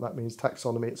 do you know what that means?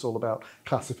 Taxonomy, it's all about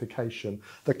classification,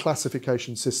 the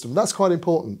classification system. That's quite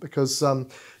important because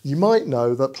you might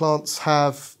know that plants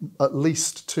have at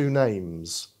least 2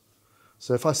 names.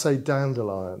 So if I say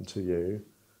dandelion to you,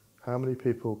 how many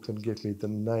people can give me the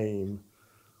name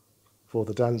for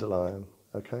the dandelion?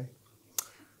 Okay,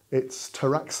 it's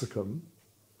Taraxacum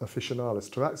officinalis.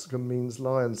 Taraxacum means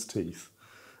lion's teeth.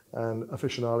 And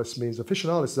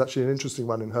officinalis is actually an interesting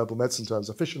one in herbal medicine terms.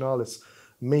 Officinalis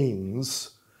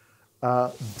means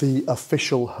the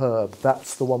official herb.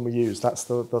 That's the one we use. That's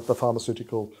the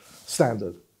pharmaceutical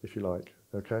standard, if you like,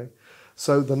 okay?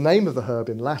 So the name of the herb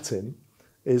in Latin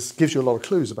gives you a lot of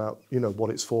clues about, what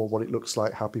it's for, what it looks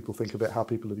like, how people think of it, how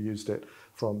people have used it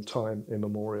from time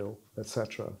immemorial,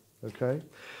 etc., okay?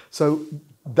 So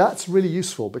That's really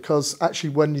useful because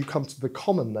actually when you come to the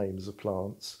common names of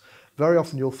plants, very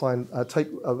often you'll find, take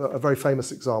a very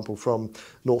famous example from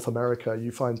North America,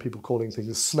 you find people calling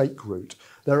things snake root.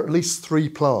 There are at least 3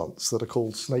 plants that are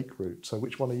called snake root. So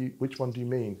which one do you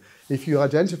mean? If you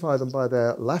identify them by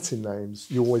their Latin names,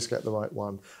 you always get the right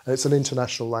one. And it's an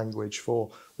international language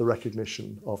for the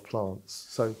recognition of plants.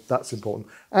 So that's important.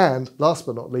 And last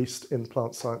but not least in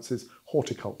plant sciences,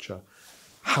 horticulture.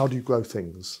 How do you grow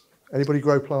things? Anybody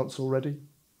grow plants already?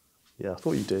 Yeah, I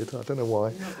thought you did. I don't know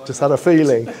why. Just had a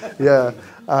feeling. Yeah.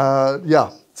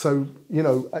 Yeah. So, you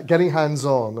know, getting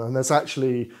hands-on, and there's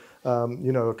actually,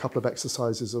 you know, a couple of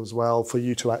exercises as well for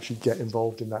you to actually get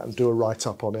involved in that and do a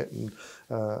write-up on it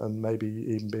and maybe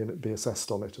even be assessed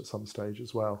on it at some stage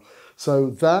as well. So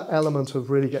that element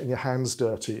of really getting your hands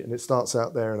dirty, and it starts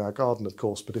out there in our garden, of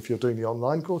course, but if you're doing the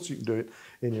online course, you can do it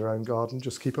in your own garden.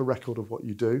 Just keep a record of what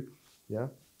you do, yeah,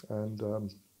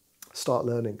 and start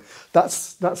learning.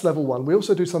 That's level 1. We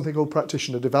also do something called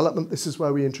practitioner development. This is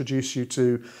where we introduce you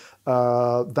to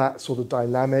that sort of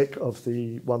dynamic of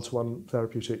the one-to-one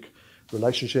therapeutic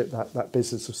relationship, that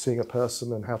business of seeing a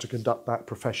person and how to conduct that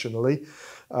professionally,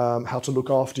 how to look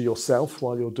after yourself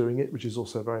while you're doing it, which is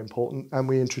also very important. And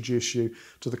we introduce you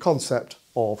to the concept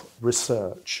of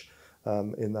research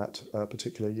in that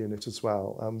particular unit as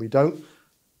well. And we don't,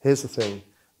 here's the thing,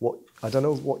 I don't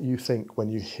know what you think when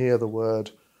you hear the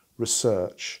word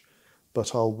research,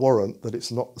 but I'll warrant that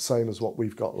it's not the same as what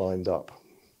we've got lined up.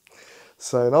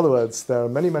 So in other words, there are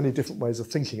many, many different ways of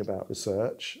thinking about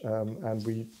research, and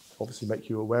we obviously make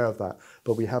you aware of that,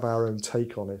 but we have our own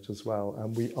take on it as well.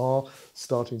 And we are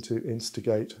starting to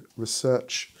instigate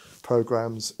research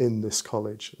programs in this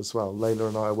college as well. Layla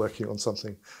and I are working on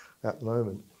something at the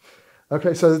moment.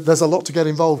 Okay, so there's a lot to get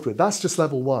involved with. That's just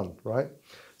level 1, right?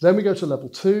 Then we go to level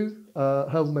 2,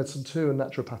 Herbal Medicine 2 and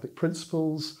Naturopathic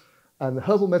Principles. And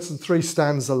Herbal Medicine 3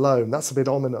 stands alone. That's a bit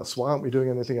ominous. Why aren't we doing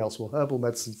anything else? Well, Herbal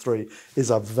Medicine 3 is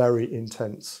a very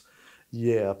intense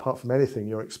year, apart from anything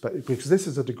you're expecting, because this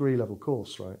is a degree level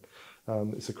course, right?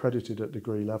 It's accredited at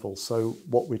degree level. So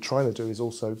what we're trying to do is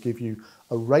also give you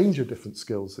a range of different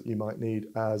skills that you might need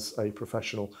as a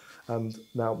professional. And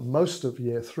now most of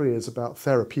year 3 is about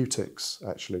therapeutics,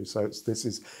 actually. So this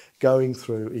is going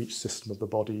through each system of the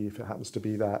body, if it happens to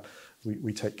be that.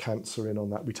 We take cancer in on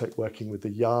that. We take working with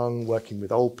the young, working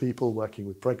with old people, working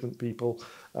with pregnant people.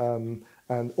 And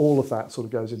all of that sort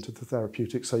of goes into the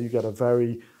therapeutics. So you get a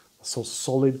very sort of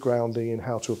solid grounding in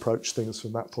how to approach things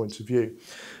from that point of view.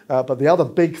 But the other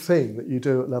big thing that you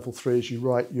do at level 3 is you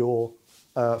write your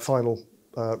final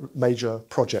major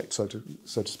project, so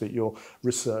to speak, your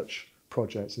research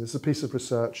project. And it's a piece of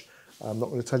research. I'm not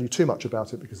going to tell you too much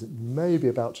about it because it may be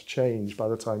about to change by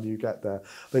the time you get there.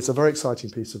 But it's a very exciting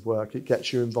piece of work. It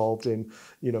gets you involved in,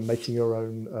 you know, making your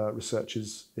own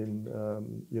researches in,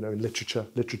 you know, in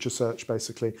literature search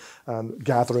basically, and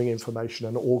gathering information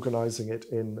and organising it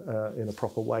in a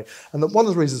proper way. And one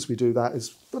of the reasons we do that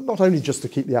is not only just to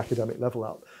keep the academic level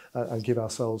up and give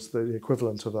ourselves the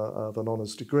equivalent of an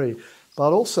honours degree,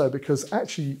 but also because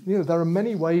actually, you know, there are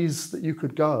many ways that you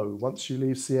could go once you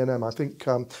leave CNM. I think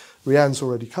Rianne's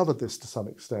already covered this to some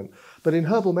extent. But in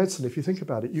herbal medicine, if you think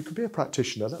about it, you could be a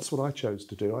practitioner. That's what I chose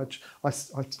to do. I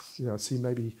you know, see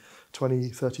maybe 20,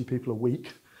 30 people a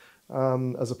week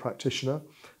as a practitioner.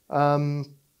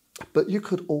 But you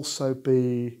could also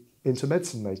be into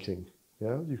medicine making.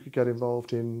 Yeah, you could get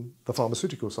involved in the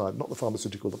pharmaceutical side, not the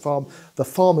pharmaceutical, the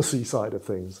pharmacy side of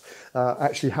things.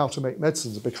 Actually, how to make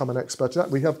medicines and become an expert in that.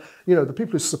 We have, you know, the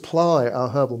people who supply our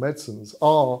herbal medicines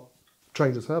are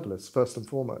trained as herbalists first and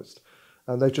foremost,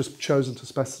 and they've just chosen to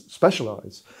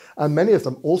specialise. And many of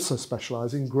them also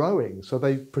specialise in growing, so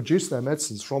they produce their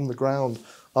medicines from the ground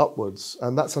upwards,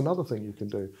 and that's another thing you can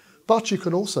do. But you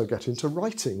can also get into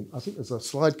writing. I think there's a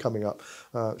slide coming up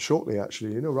shortly,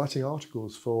 actually, you know, writing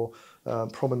articles for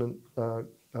prominent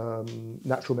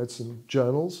natural medicine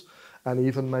journals and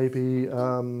even maybe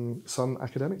some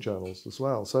academic journals as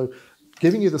well. So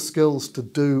giving you the skills to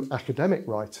do academic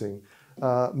writing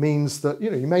means that,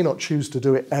 you know, you may not choose to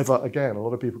do it ever again. A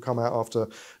lot of people come out after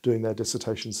doing their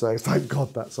dissertation saying, thank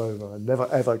God that's over, I'm never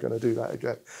ever going to do that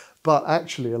again. But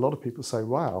actually a lot of people say,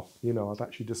 wow, you know, I've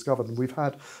actually discovered, and we've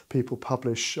had people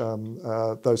publish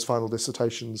those final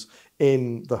dissertations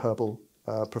in the herbal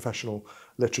professional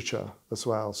literature as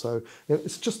well. So you know,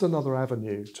 it's just another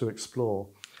avenue to explore.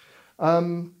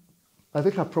 I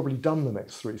think I've probably done the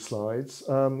next 3 slides.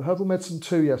 Herbal Medicine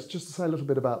 2, yes, just to say a little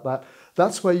bit about that.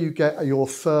 That's where you get your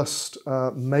first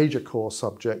major core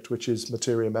subject, which is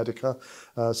Materia Medica.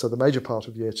 So the major part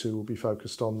of year 2 will be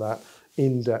focused on that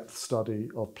in-depth study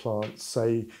of plants.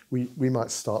 Say we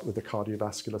might start with the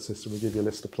cardiovascular system. We give you a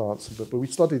list of plants, but we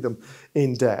study them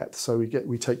in depth. So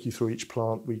we take you through each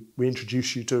plant. We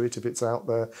introduce you to it if it's out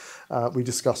there. We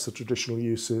discuss the traditional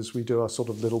uses. We do a sort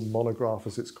of little monograph,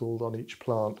 as it's called, on each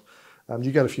plant.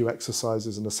 You get a few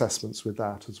exercises and assessments with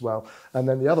that as well. And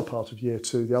then the other part of year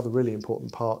 2, the other really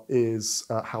important part is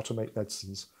how to make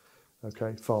medicines.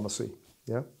 Okay, pharmacy.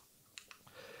 Yeah.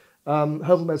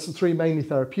 Herbal Medicine 3, mainly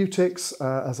therapeutics,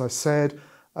 as I said.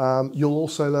 You'll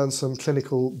also learn some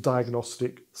clinical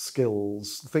diagnostic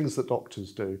skills, things that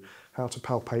doctors do, how to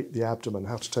palpate the abdomen,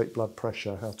 how to take blood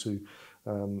pressure, how to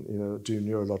do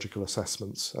neurological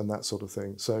assessments and that sort of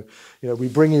thing. So, we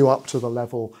bring you up to the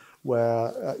level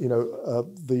where,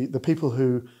 the people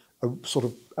who are sort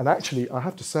of, and actually, I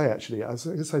have to say,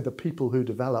 the people who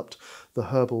developed the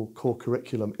herbal core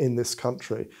curriculum in this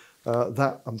country,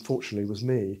 that unfortunately was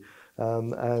me.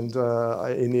 In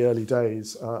the early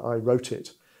days, I wrote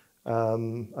it.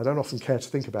 I don't often care to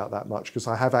think about that much because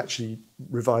I have actually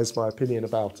revised my opinion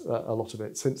about a lot of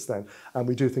it since then, and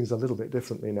we do things a little bit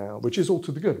differently now, which is all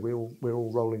to the good. We're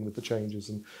all rolling with the changes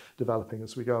and developing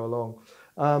as we go along.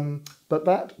 But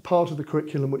that part of the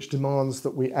curriculum which demands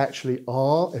that we actually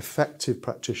are effective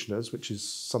practitioners, which is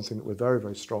something that we're very,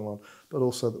 very strong on, but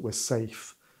also that we're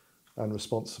safe and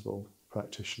responsible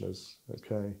practitioners.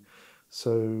 Okay,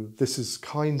 so this is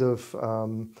kind of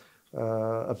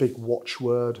a big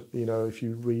watchword. If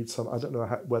you read some, I don't know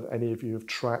whether any of you have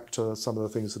tracked some of the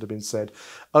things that have been said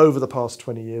over the past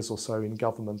 20 years or so in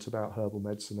government about herbal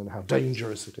medicine and how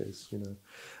dangerous it is.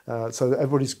 So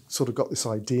everybody's sort of got this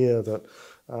idea that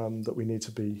that we need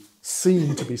to be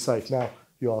seen to be safe. Now,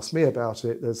 you ask me about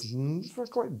it, it's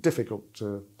quite difficult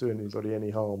to do anybody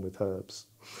any harm with herbs,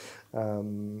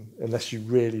 unless you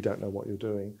really don't know what you're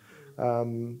doing.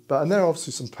 And there are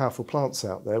obviously some powerful plants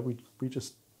out there. We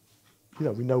just,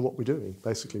 we know what we're doing,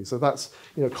 basically. So that's,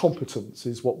 competence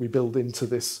is what we build into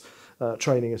this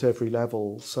training at every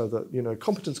level, so that,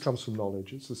 competence comes from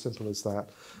knowledge. It's as simple as that.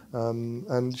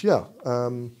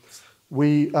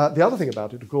 The other thing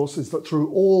about it, of course, is that through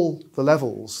all the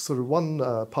levels, sort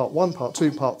of part 1, part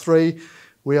 2, part 3,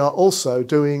 we are also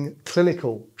doing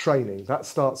clinical training. That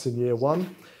starts in year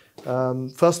 1.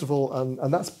 First of all,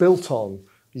 and that's built on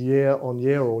year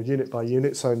or unit by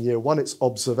unit. So in year 1, it's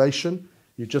observation.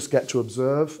 You just get to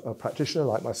observe a practitioner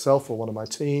like myself or one of my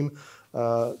team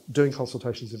doing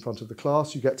consultations in front of the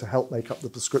class. You get to help make up the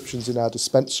prescriptions in our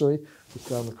dispensary, just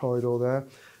down the corridor there.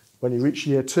 When you reach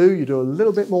year 2, you do a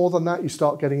little bit more than that. You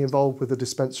start getting involved with the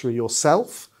dispensary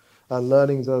yourself and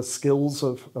learning the skills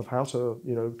of how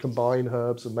to combine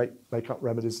herbs and make up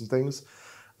remedies and things.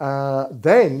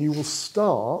 Then you will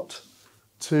start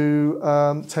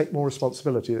to take more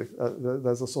responsibility.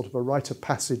 There's a sort of a rite of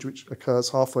passage which occurs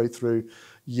halfway through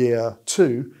year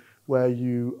 2, where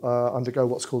you undergo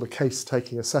what's called a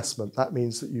case-taking assessment. That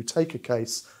means that you take a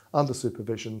case under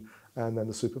supervision, and then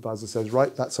the supervisor says,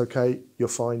 right, that's okay, you're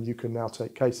fine, you can now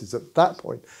take cases. At that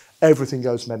point, everything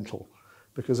goes mental.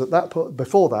 Because at that point,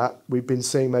 before that, we've been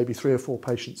seeing maybe 3 or 4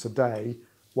 patients a day,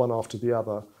 one after the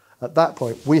other. At that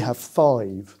point, we have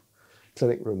 5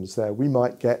 clinic rooms there. We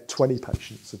might get 20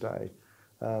 patients a day,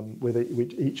 with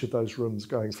each of those rooms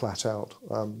going flat out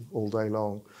all day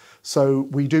long. So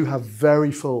we do have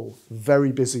very full,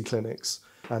 very busy clinics,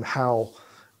 and how,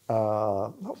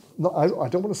 I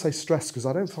don't want to say stressed, because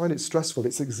I don't find it stressful,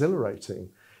 it's exhilarating.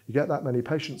 You get that many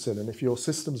patients in, and if your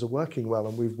systems are working well,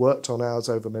 and we've worked on ours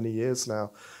over many years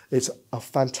now, it's a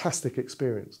fantastic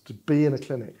experience to be in a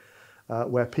clinic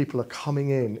where people are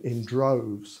coming in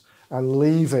droves and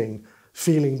leaving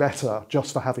feeling better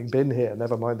just for having been here,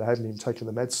 never mind they haven't even taken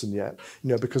the medicine yet,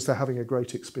 because they're having a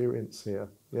great experience here.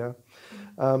 Yeah.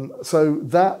 So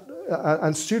that,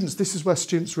 and students, this is where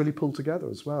students really pull together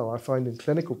as well, I find, in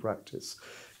clinical practice,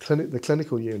 the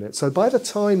clinical unit. So by the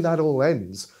time that all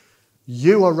ends,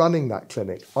 you are running that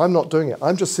clinic. I'm not doing it.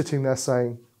 I'm just sitting there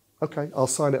saying, okay, I'll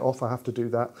sign it off, I have to do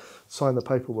that, sign the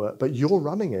paperwork, but you're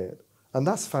running it. And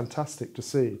that's fantastic to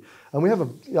see. And we have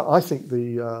I think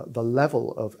the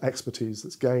level of expertise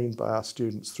that's gained by our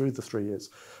students through the 3 years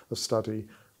of study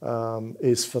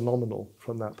is phenomenal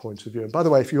from that point of view. And by the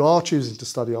way, if you are choosing to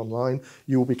study online,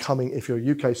 you will be coming, if you're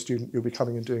a UK student, you'll be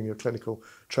coming and doing your clinical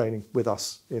training with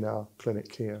us in our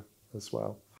clinic here as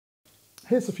well.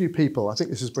 Here's a few people. I think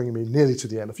this is bringing me nearly to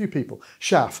the end. A few people.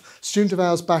 Shaf, student of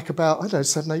ours back about, I don't know,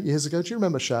 7, 8 years ago. Do you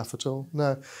remember Shaf at all?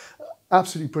 No.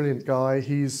 Absolutely brilliant guy.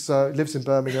 He's lives in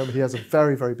Birmingham. He has a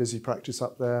very, very busy practice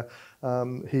up there.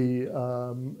 He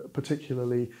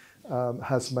particularly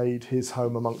has made his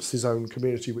home amongst his own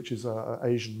community, which is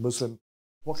Asian Muslim.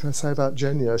 What can I say about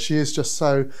Genya? She is just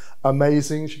so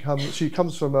amazing. She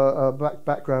comes from a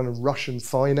background in Russian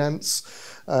finance,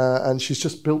 and she's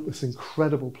just built this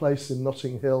incredible place in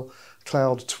Notting Hill,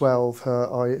 Cloud 12,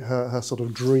 her sort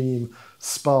of dream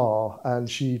spa, and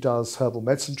she does herbal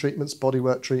medicine treatments,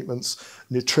 bodywork treatments,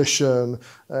 nutrition,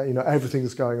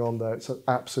 everything's going on there. It's an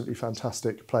absolutely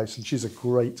fantastic place, and she's a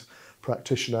great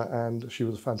practitioner, and she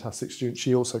was a fantastic student.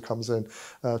 She also comes in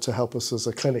to help us as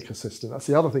a clinic assistant. That's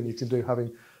the other thing you can do,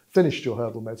 having finished your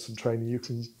herbal medicine training. You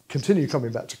can continue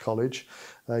coming back to college.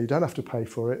 You don't have to pay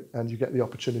for it, and you get the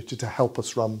opportunity to help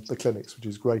us run the clinics, which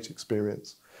is a great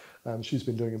experience. And she's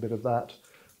been doing a bit of that.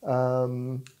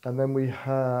 And then we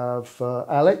have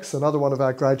Alex, another one of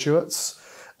our graduates.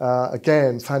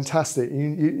 Again, fantastic.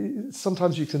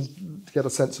 Sometimes you can get a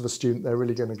sense of a student, they're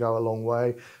really going to go a long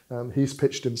way. He's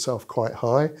pitched himself quite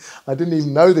high. I didn't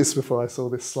even know this before I saw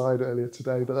this slide earlier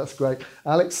today, but that's great.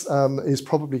 Alex is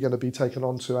probably going to be taken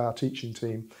on to our teaching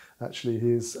team. Actually,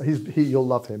 you'll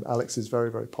love him. Alex is very,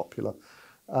 very popular.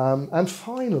 And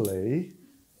finally,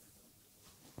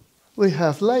 we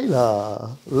have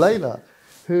Layla,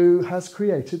 who has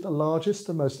created the largest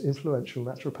and most influential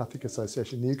naturopathic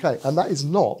association in the UK. And that is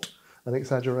not an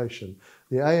exaggeration.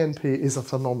 The ANP is a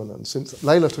phenomenon. Since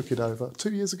Layla took it over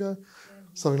 2 years ago,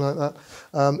 something like that,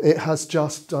 it's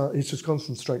just gone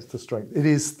from strength to strength. It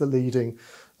is the leading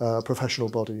professional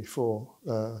body for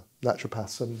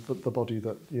naturopaths, and the body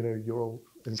that you're all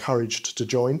encouraged to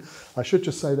join. I should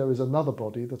just say there is another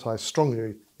body that I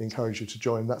strongly encourage you to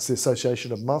join. That's the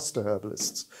Association of Master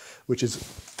Herbalists, which is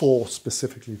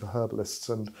specifically for herbalists,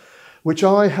 and which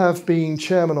I have been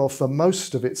chairman of for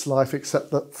most of its life, except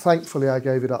that thankfully I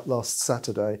gave it up last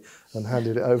Saturday and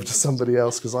handed it over to somebody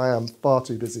else because I am far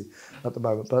too busy at the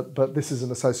moment. But this is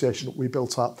an association that we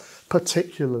built up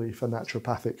particularly for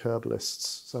naturopathic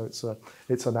herbalists. So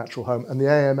it's a natural home, and the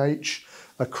AMH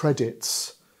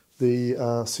accredits the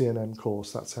CNM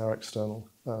course. That's our external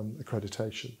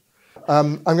accreditation.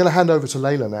 I'm going to hand over to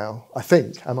Layla now, I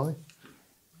think. Am I?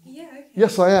 Yeah. Okay.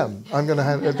 Yes, I am. I'm going to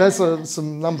hand... There's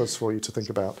some numbers for you to think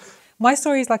about. My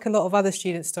story is like a lot of other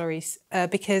student stories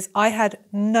because I had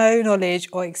no knowledge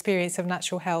or experience of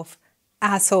natural health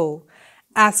at all.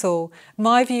 At all.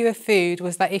 My view of food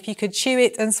was that if you could chew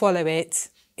it and swallow it,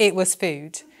 it was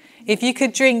food. If you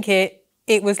could drink it,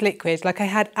 it was liquid. Like, I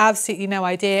had absolutely no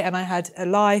idea, and I had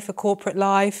a corporate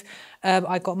life.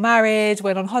 I got married,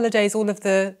 went on holidays, all of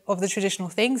the traditional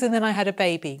things, and then I had a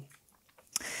baby.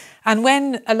 And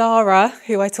when Alara,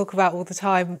 who I talk about all the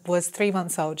time, was 3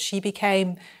 months old, she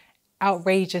became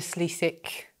outrageously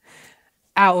sick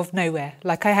out of nowhere.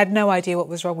 Like, I had no idea what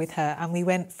was wrong with her, and we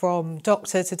went from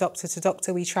doctor to doctor to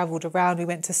doctor. We travelled around, we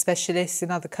went to specialists in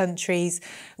other countries.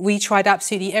 We tried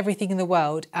absolutely everything in the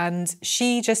world, and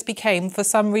she just became, for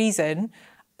some reason,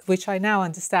 which I now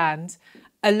understand,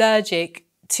 allergic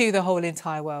to the whole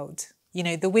entire world. You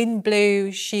know, the wind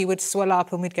blew, she would swell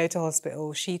up and we'd go to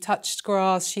hospital. She touched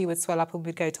grass, she would swell up and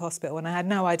we'd go to hospital, and I had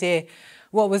no idea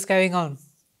what was going on.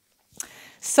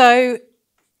 So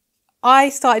I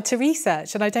started to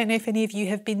research, and I don't know if any of you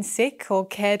have been sick or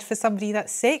cared for somebody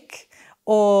that's sick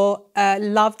or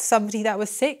loved somebody that was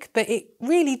sick, but it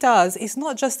really does. It's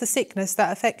not just the sickness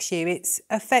that affects you, it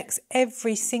affects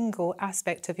every single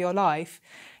aspect of your life.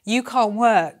 You can't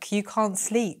work, you can't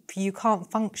sleep, you can't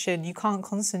function, you can't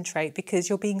concentrate because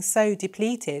you're being so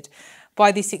depleted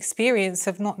by this experience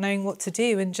of not knowing what to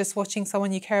do and just watching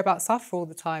someone you care about suffer all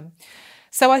the time.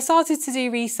 So I started to do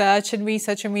research,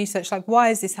 like, why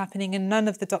is this happening? And none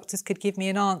of the doctors could give me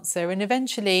an answer. And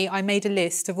eventually I made a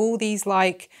list of all these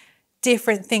like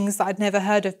different things that I'd never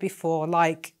heard of before,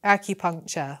 like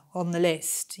acupuncture on the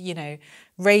list, you know,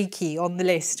 Reiki on the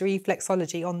list,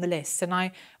 reflexology on the list. And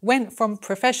I went from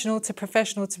professional to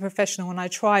professional to professional, and I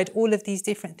tried all of these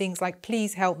different things like,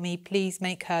 please help me, please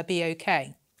make her be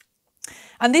okay.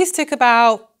 And this took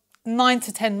about 9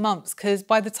 to 10 months, because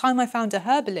by the time I found a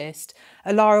herbalist,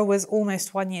 Alara was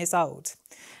almost 1 year old.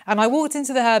 And I walked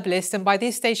into the herbalist, and by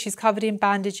this stage she's covered in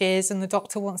bandages, and the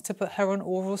doctor wants to put her on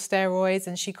oral steroids,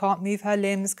 and she can't move her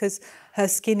limbs because her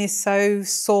skin is so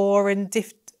sore and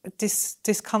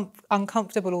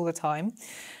uncomfortable all the time.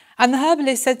 And the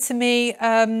herbalist said to me,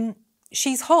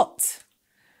 she's hot.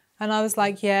 And I was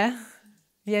like, yeah,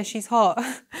 she's hot.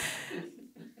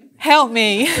 Help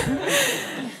me.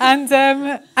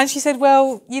 And she said,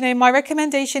 well, you know, my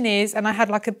recommendation is, and I had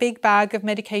like a big bag of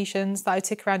medications that I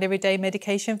took around every day,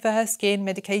 medication for her skin,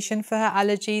 medication for her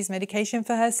allergies, medication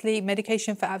for her sleep,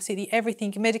 medication for absolutely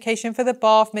everything, medication for the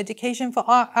bath, medication for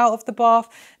out of the bath,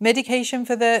 medication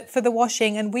for the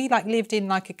washing. And we like lived in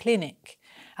like a clinic.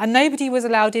 And nobody was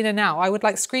allowed in and out. I would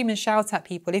like scream and shout at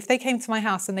people. If they came to my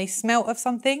house and they smelt of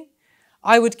something,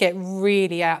 I would get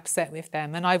really upset with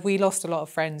them. And we lost a lot of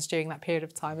friends during that period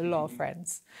of time, a lot of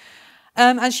friends.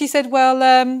 And she said,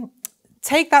 well,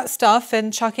 take that stuff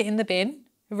and chuck it in the bin,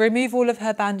 remove all of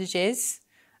her bandages,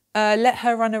 let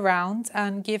her run around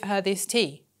and give her this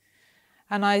tea.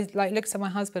 And I like looked at my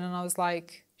husband and I was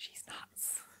like, she's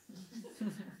nuts.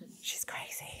 She's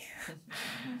crazy.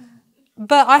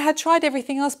 But I had tried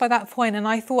everything else by that point, and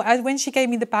I thought, when she gave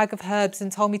me the bag of herbs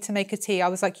and told me to make a tea, I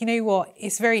was like, you know what,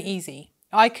 it's very easy.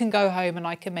 I can go home and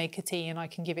I can make a tea and I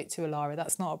can give it to Alara.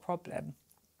 That's not a problem.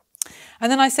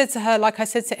 And then I said to her, like I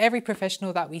said to every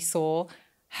professional that we saw,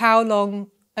 how long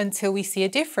until we see a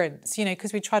difference? You know,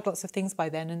 because we tried lots of things by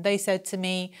then. And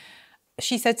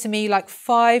she said to me, like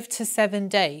 5 to 7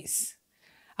 days.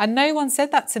 And no one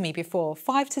said that to me before.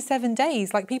 5 to 7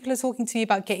 days. Like, people are talking to me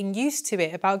about getting used to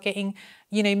it, about getting,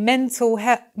 you know, mental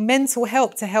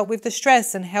help to help with the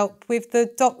stress and help with the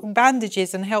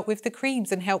bandages and help with the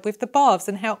creams and help with the baths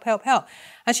and help.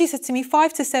 And she said to me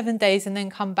 5 to 7 days and then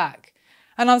come back.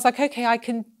 And I was like, okay, I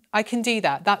can do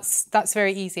that. That's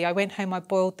very easy. I went home, I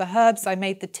boiled the herbs, I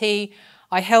made the tea.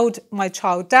 I held my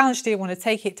child down. She didn't want to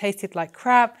take it. It tasted like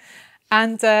crap.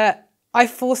 And I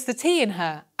forced the tea in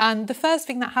her. And the first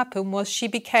thing that happened was she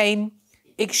became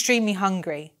extremely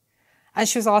hungry. And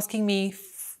she was asking me,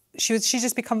 she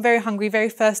just become very hungry, very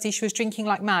thirsty. She was drinking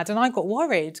like mad. And I got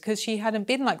worried because she hadn't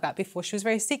been like that before. She was a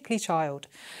very sickly child.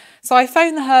 So I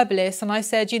phoned the herbalist and I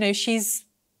said, you know,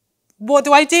 what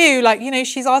do I do? Like, you know,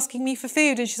 she's asking me for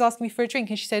food and she's asking me for a drink.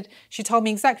 And she told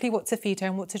me exactly what to feed her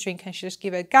and what to drink. And she just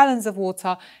give her gallons of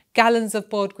water, gallons of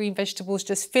boiled green vegetables,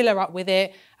 just fill her up with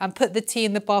it and put the tea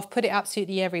in the bath, put it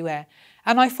absolutely everywhere.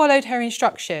 And I followed her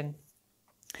instruction.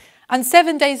 And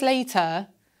 7 days later,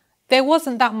 there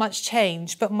wasn't that much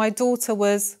change, but my daughter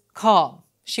was calm.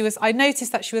 I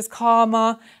noticed that she was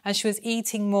calmer and she was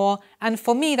eating more. And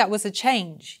for me, that was a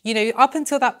change. You know, up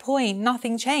until that point,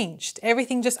 nothing changed.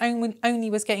 Everything just only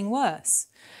was getting worse.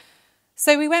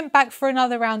 So we went back for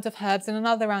another round of herbs and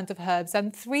another round of herbs.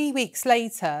 And 3 weeks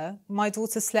later, my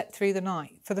daughter slept through the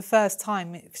night for the first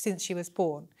time since she was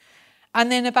born. And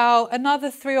then about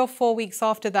another 3 or 4 weeks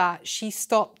after that, she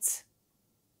stopped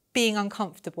being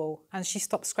uncomfortable and she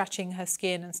stopped scratching her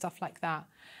skin and stuff like that.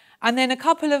 And then a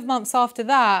couple of months after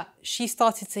that, she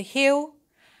started to heal.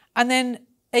 And then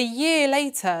a year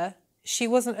later, she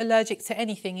wasn't allergic to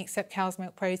anything except cow's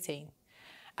milk protein.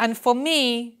 And for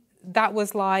me, that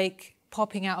was like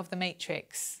popping out of the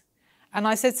matrix. And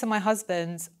I said to my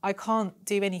husband, I can't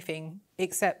do anything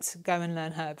except go and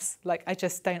learn herbs. Like, I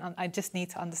just need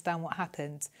to understand what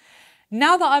happened.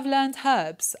 Now that I've learned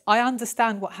herbs, I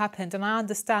understand what happened. And I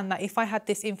understand that if I had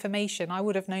this information, I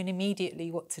would have known immediately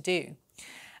what to do.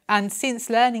 And since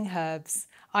learning herbs,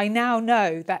 I now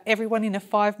know that everyone in a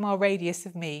 5-mile radius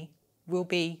of me will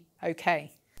be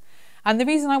okay. And the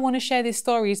reason I want to share this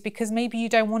story is because maybe you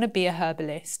don't want to be a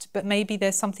herbalist, but maybe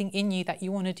there's something in you that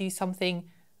you want to do something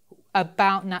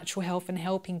about natural health and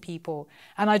helping people.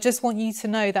 And I just want you to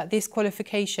know that this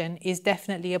qualification is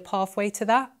definitely a pathway to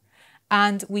that.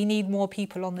 And we need more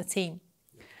people on the team.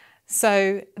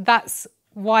 So that's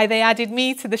why they added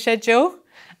me to the schedule.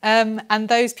 And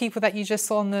those people that you just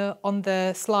saw on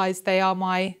the slides, they are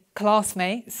my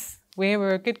classmates. We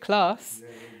were a good class.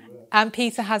 And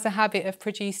Peter has a habit of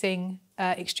producing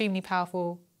extremely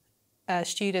powerful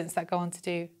students that go on to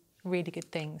do really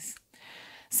good things.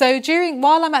 So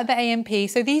while I'm at the AMP,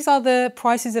 so these are the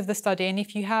prices of the study. And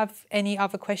if you have any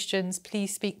other questions,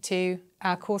 please speak to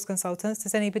our course consultants.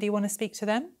 Does anybody want to speak to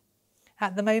them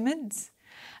at the moment?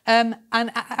 And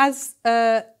as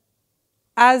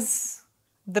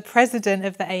the president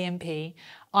of the AMP,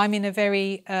 I'm in a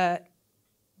very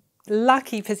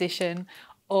lucky position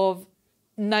of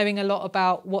knowing a lot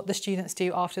about what the students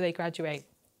do after they graduate.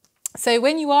 So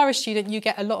when you are a student, you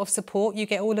get a lot of support. You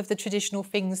get all of the traditional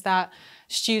things that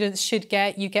students should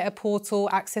get. You get a portal,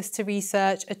 access to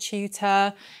research, a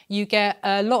tutor. You get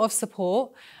a lot of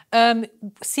support.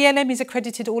 CLM is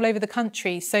accredited all over the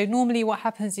country. So normally what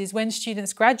happens is when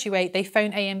students graduate, they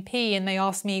phone AMP and they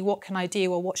ask me, what can I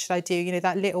do or what should I do? You know,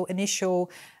 that little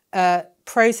initial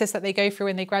process that they go through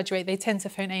when they graduate, they tend to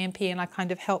phone AMP and I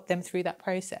kind of help them through that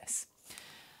process.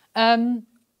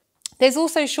 There's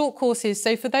also short courses.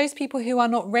 So for those people who are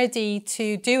not ready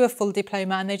to do a full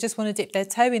diploma and they just want to dip their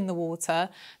toe in the water,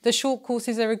 the short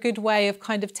courses are a good way of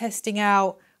kind of testing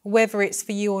out whether it's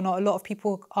for you or not. A lot of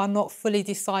people are not fully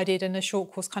decided, and a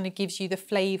short course kind of gives you the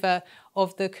flavour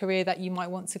of the career that you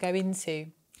might want to go into.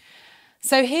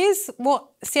 So here's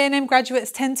what CNM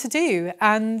graduates tend to do.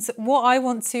 And what I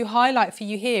want to highlight for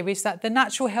you here is that the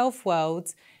natural health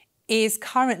world is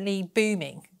currently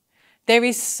booming. There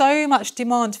is so much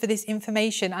demand for this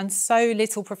information and so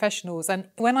little professionals. And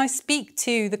when I speak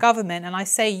to the government and I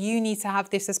say you need to have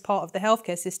this as part of the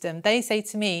healthcare system, they say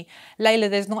to me, Layla,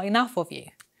 there's not enough of you.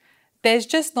 There's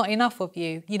just not enough of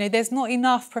you. You know, there's not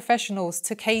enough professionals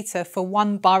to cater for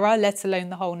one borough, let alone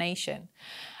the whole nation.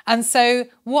 And so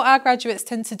what our graduates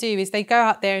tend to do is they go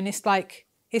out there and it's like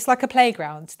a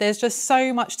playground. There's just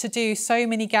so much to do, so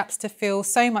many gaps to fill,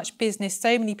 so much business,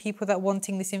 so many people that are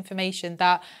wanting this information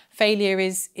that failure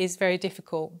is very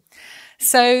difficult.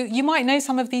 So you might know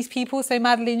some of these people. So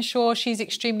Madeline Shaw, she's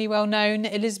extremely well known.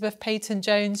 Elizabeth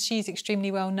Payton-Jones, she's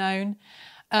extremely well known.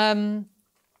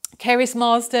 Keris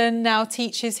Marsden now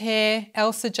teaches here.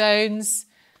 Elsa Jones,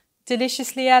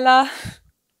 Deliciously Ella.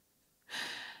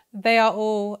 They are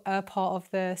all part of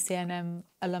the CNM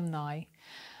alumni.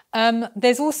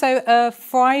 There's also a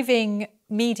thriving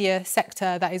media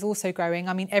sector that is also growing.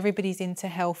 I mean, everybody's into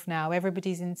health now.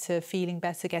 Everybody's into feeling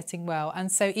better, getting well.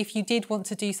 And so if you did want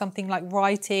to do something like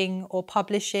writing or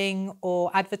publishing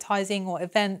or advertising or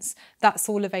events, that's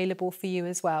all available for you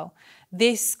as well.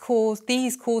 These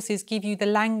courses give you the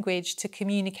language to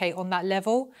communicate on that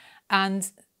level, and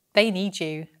they need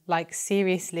you. Like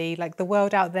seriously, like the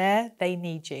world out there, they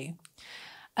need you.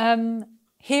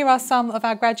 Here are some of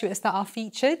our graduates that are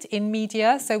featured in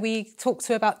media. So we talk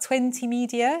to about 20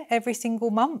 media every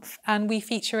single month, and we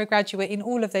feature a graduate in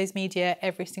all of those media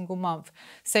every single month.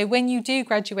 So when you do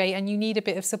graduate and you need a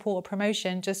bit of support or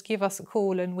promotion, just give us a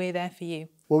call and we're there for you.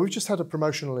 Well, we've just had a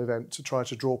promotional event to try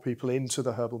to draw people into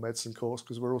the herbal medicine course,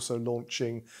 because we're also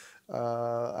launching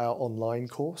our online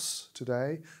course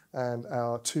today and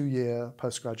our 2-year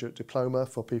postgraduate diploma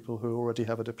for people who already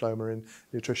have a diploma in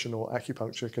nutrition or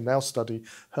acupuncture can now study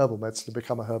herbal medicine and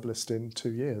become a herbalist in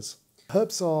 2 years.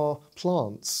 Herbs are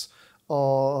plants,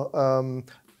 are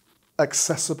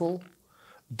accessible,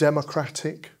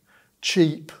 democratic,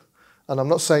 cheap. And I'm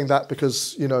not saying that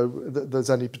because, you know, there's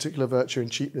any particular virtue in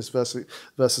cheapness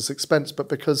versus expense, but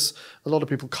because a lot of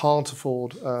people can't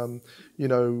afford, and, you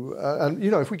know,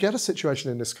 if we get a situation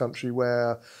in this country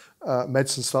where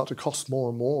medicines start to cost more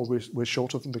and more, we're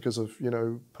short of them because of, you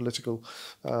know, political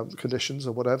conditions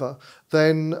or whatever,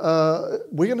 then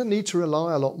we're going to need to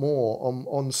rely a lot more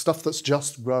on stuff that's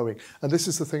just growing. And this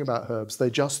is the thing about herbs, they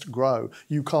just grow.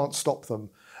 You can't stop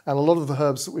them. And a lot of the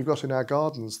herbs that we've got in our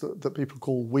gardens that people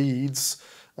call weeds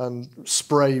and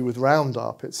spray with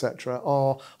Roundup, etc.,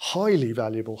 are highly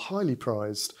valuable, highly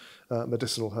prized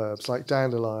medicinal herbs like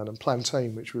dandelion and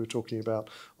plantain, which we were talking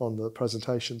about on the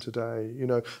presentation today. You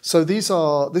know, so this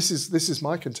is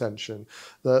my contention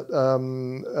that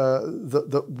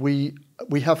that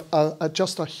we have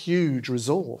just a huge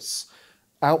resource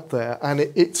out there, and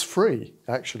it's free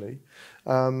actually.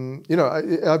 You know,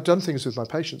 I've done things with my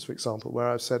patients, for example, where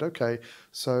I've said, okay,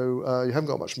 so you haven't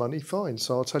got much money, fine,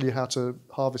 so I'll tell you how to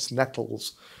harvest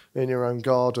nettles in your own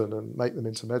garden and make them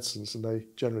into medicines. And they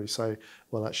generally say,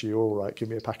 well, actually, you're all right, give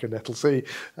me a pack of nettle tea,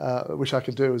 which I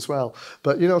can do as well.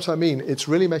 But you know what I mean? It's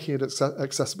really making it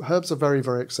accessible. Herbs are very,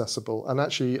 very accessible, and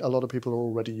actually a lot of people are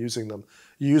already using them.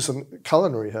 You use them,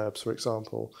 culinary herbs, for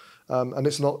example, and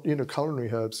it's not, you know, culinary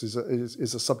herbs is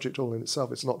a subject all in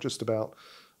itself. It's not just about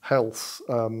health.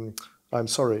 I'm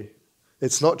sorry,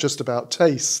 it's not just about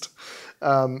taste.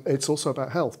 It's also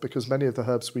about health, because many of the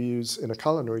herbs we use in a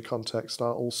culinary context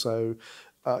are also,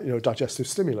 you know, digestive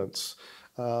stimulants,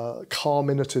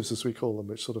 carminatives as we call them,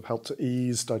 which sort of help to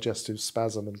ease digestive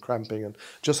spasm and cramping and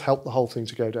just help the whole thing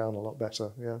to go down a lot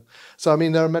better. Yeah. So I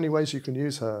mean, there are many ways you can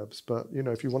use herbs, but you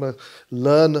know, if you want to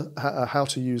learn how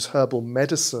to use herbal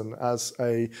medicine as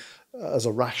a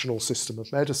rational system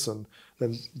of medicine,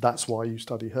 then that's why you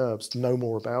study herbs, to know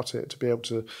more about it, to be able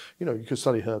to, you know, you could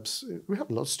study herbs. We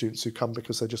have a lot of students who come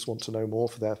because they just want to know more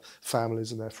for their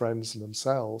families and their friends and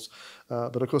themselves.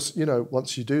 But of course, you know,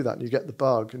 once you do that and you get the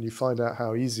bug and you find out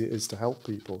how easy it is to help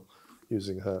people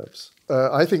using herbs.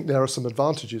 I think there are some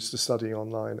advantages to studying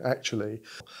online, actually.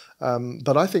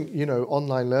 But I think, you know,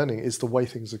 online learning is the way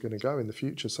things are going to go in the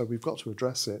future, so we've got to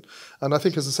address it. And I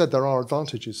think, as I said, there are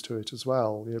advantages to it as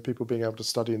well. You know, people being able to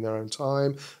study in their own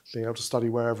time, being able to study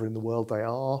wherever in the world they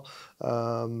are,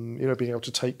 you know, being able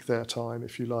to take their time,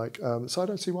 if you like. So I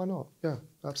don't see why not. Yeah,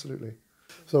 absolutely.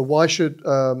 So why should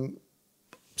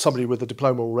somebody with a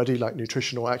diploma already, like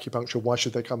nutrition or acupuncture, why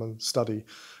should they come and study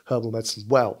herbal medicine?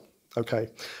 Well, okay,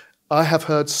 I have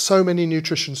heard so many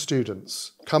nutrition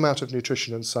students come out of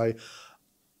nutrition and say,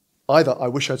 either I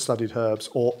wish I'd studied herbs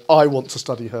or I want to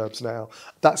study herbs now.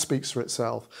 That speaks for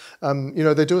itself.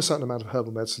 They do a certain amount of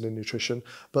herbal medicine in nutrition,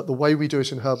 but the way we do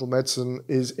it in herbal medicine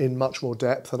is in much more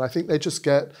depth. And I think they just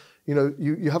get,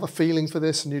 you have a feeling for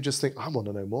this and you just think, I want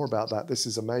to know more about that. This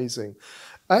is amazing.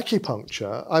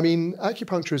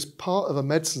 Acupuncture is part of a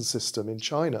medicine system in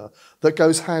China that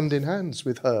goes hand in hand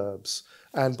with herbs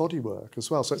and body work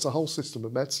as well. So it's a whole system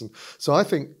of medicine. So I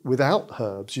think without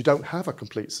herbs, you don't have a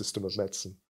complete system of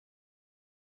medicine.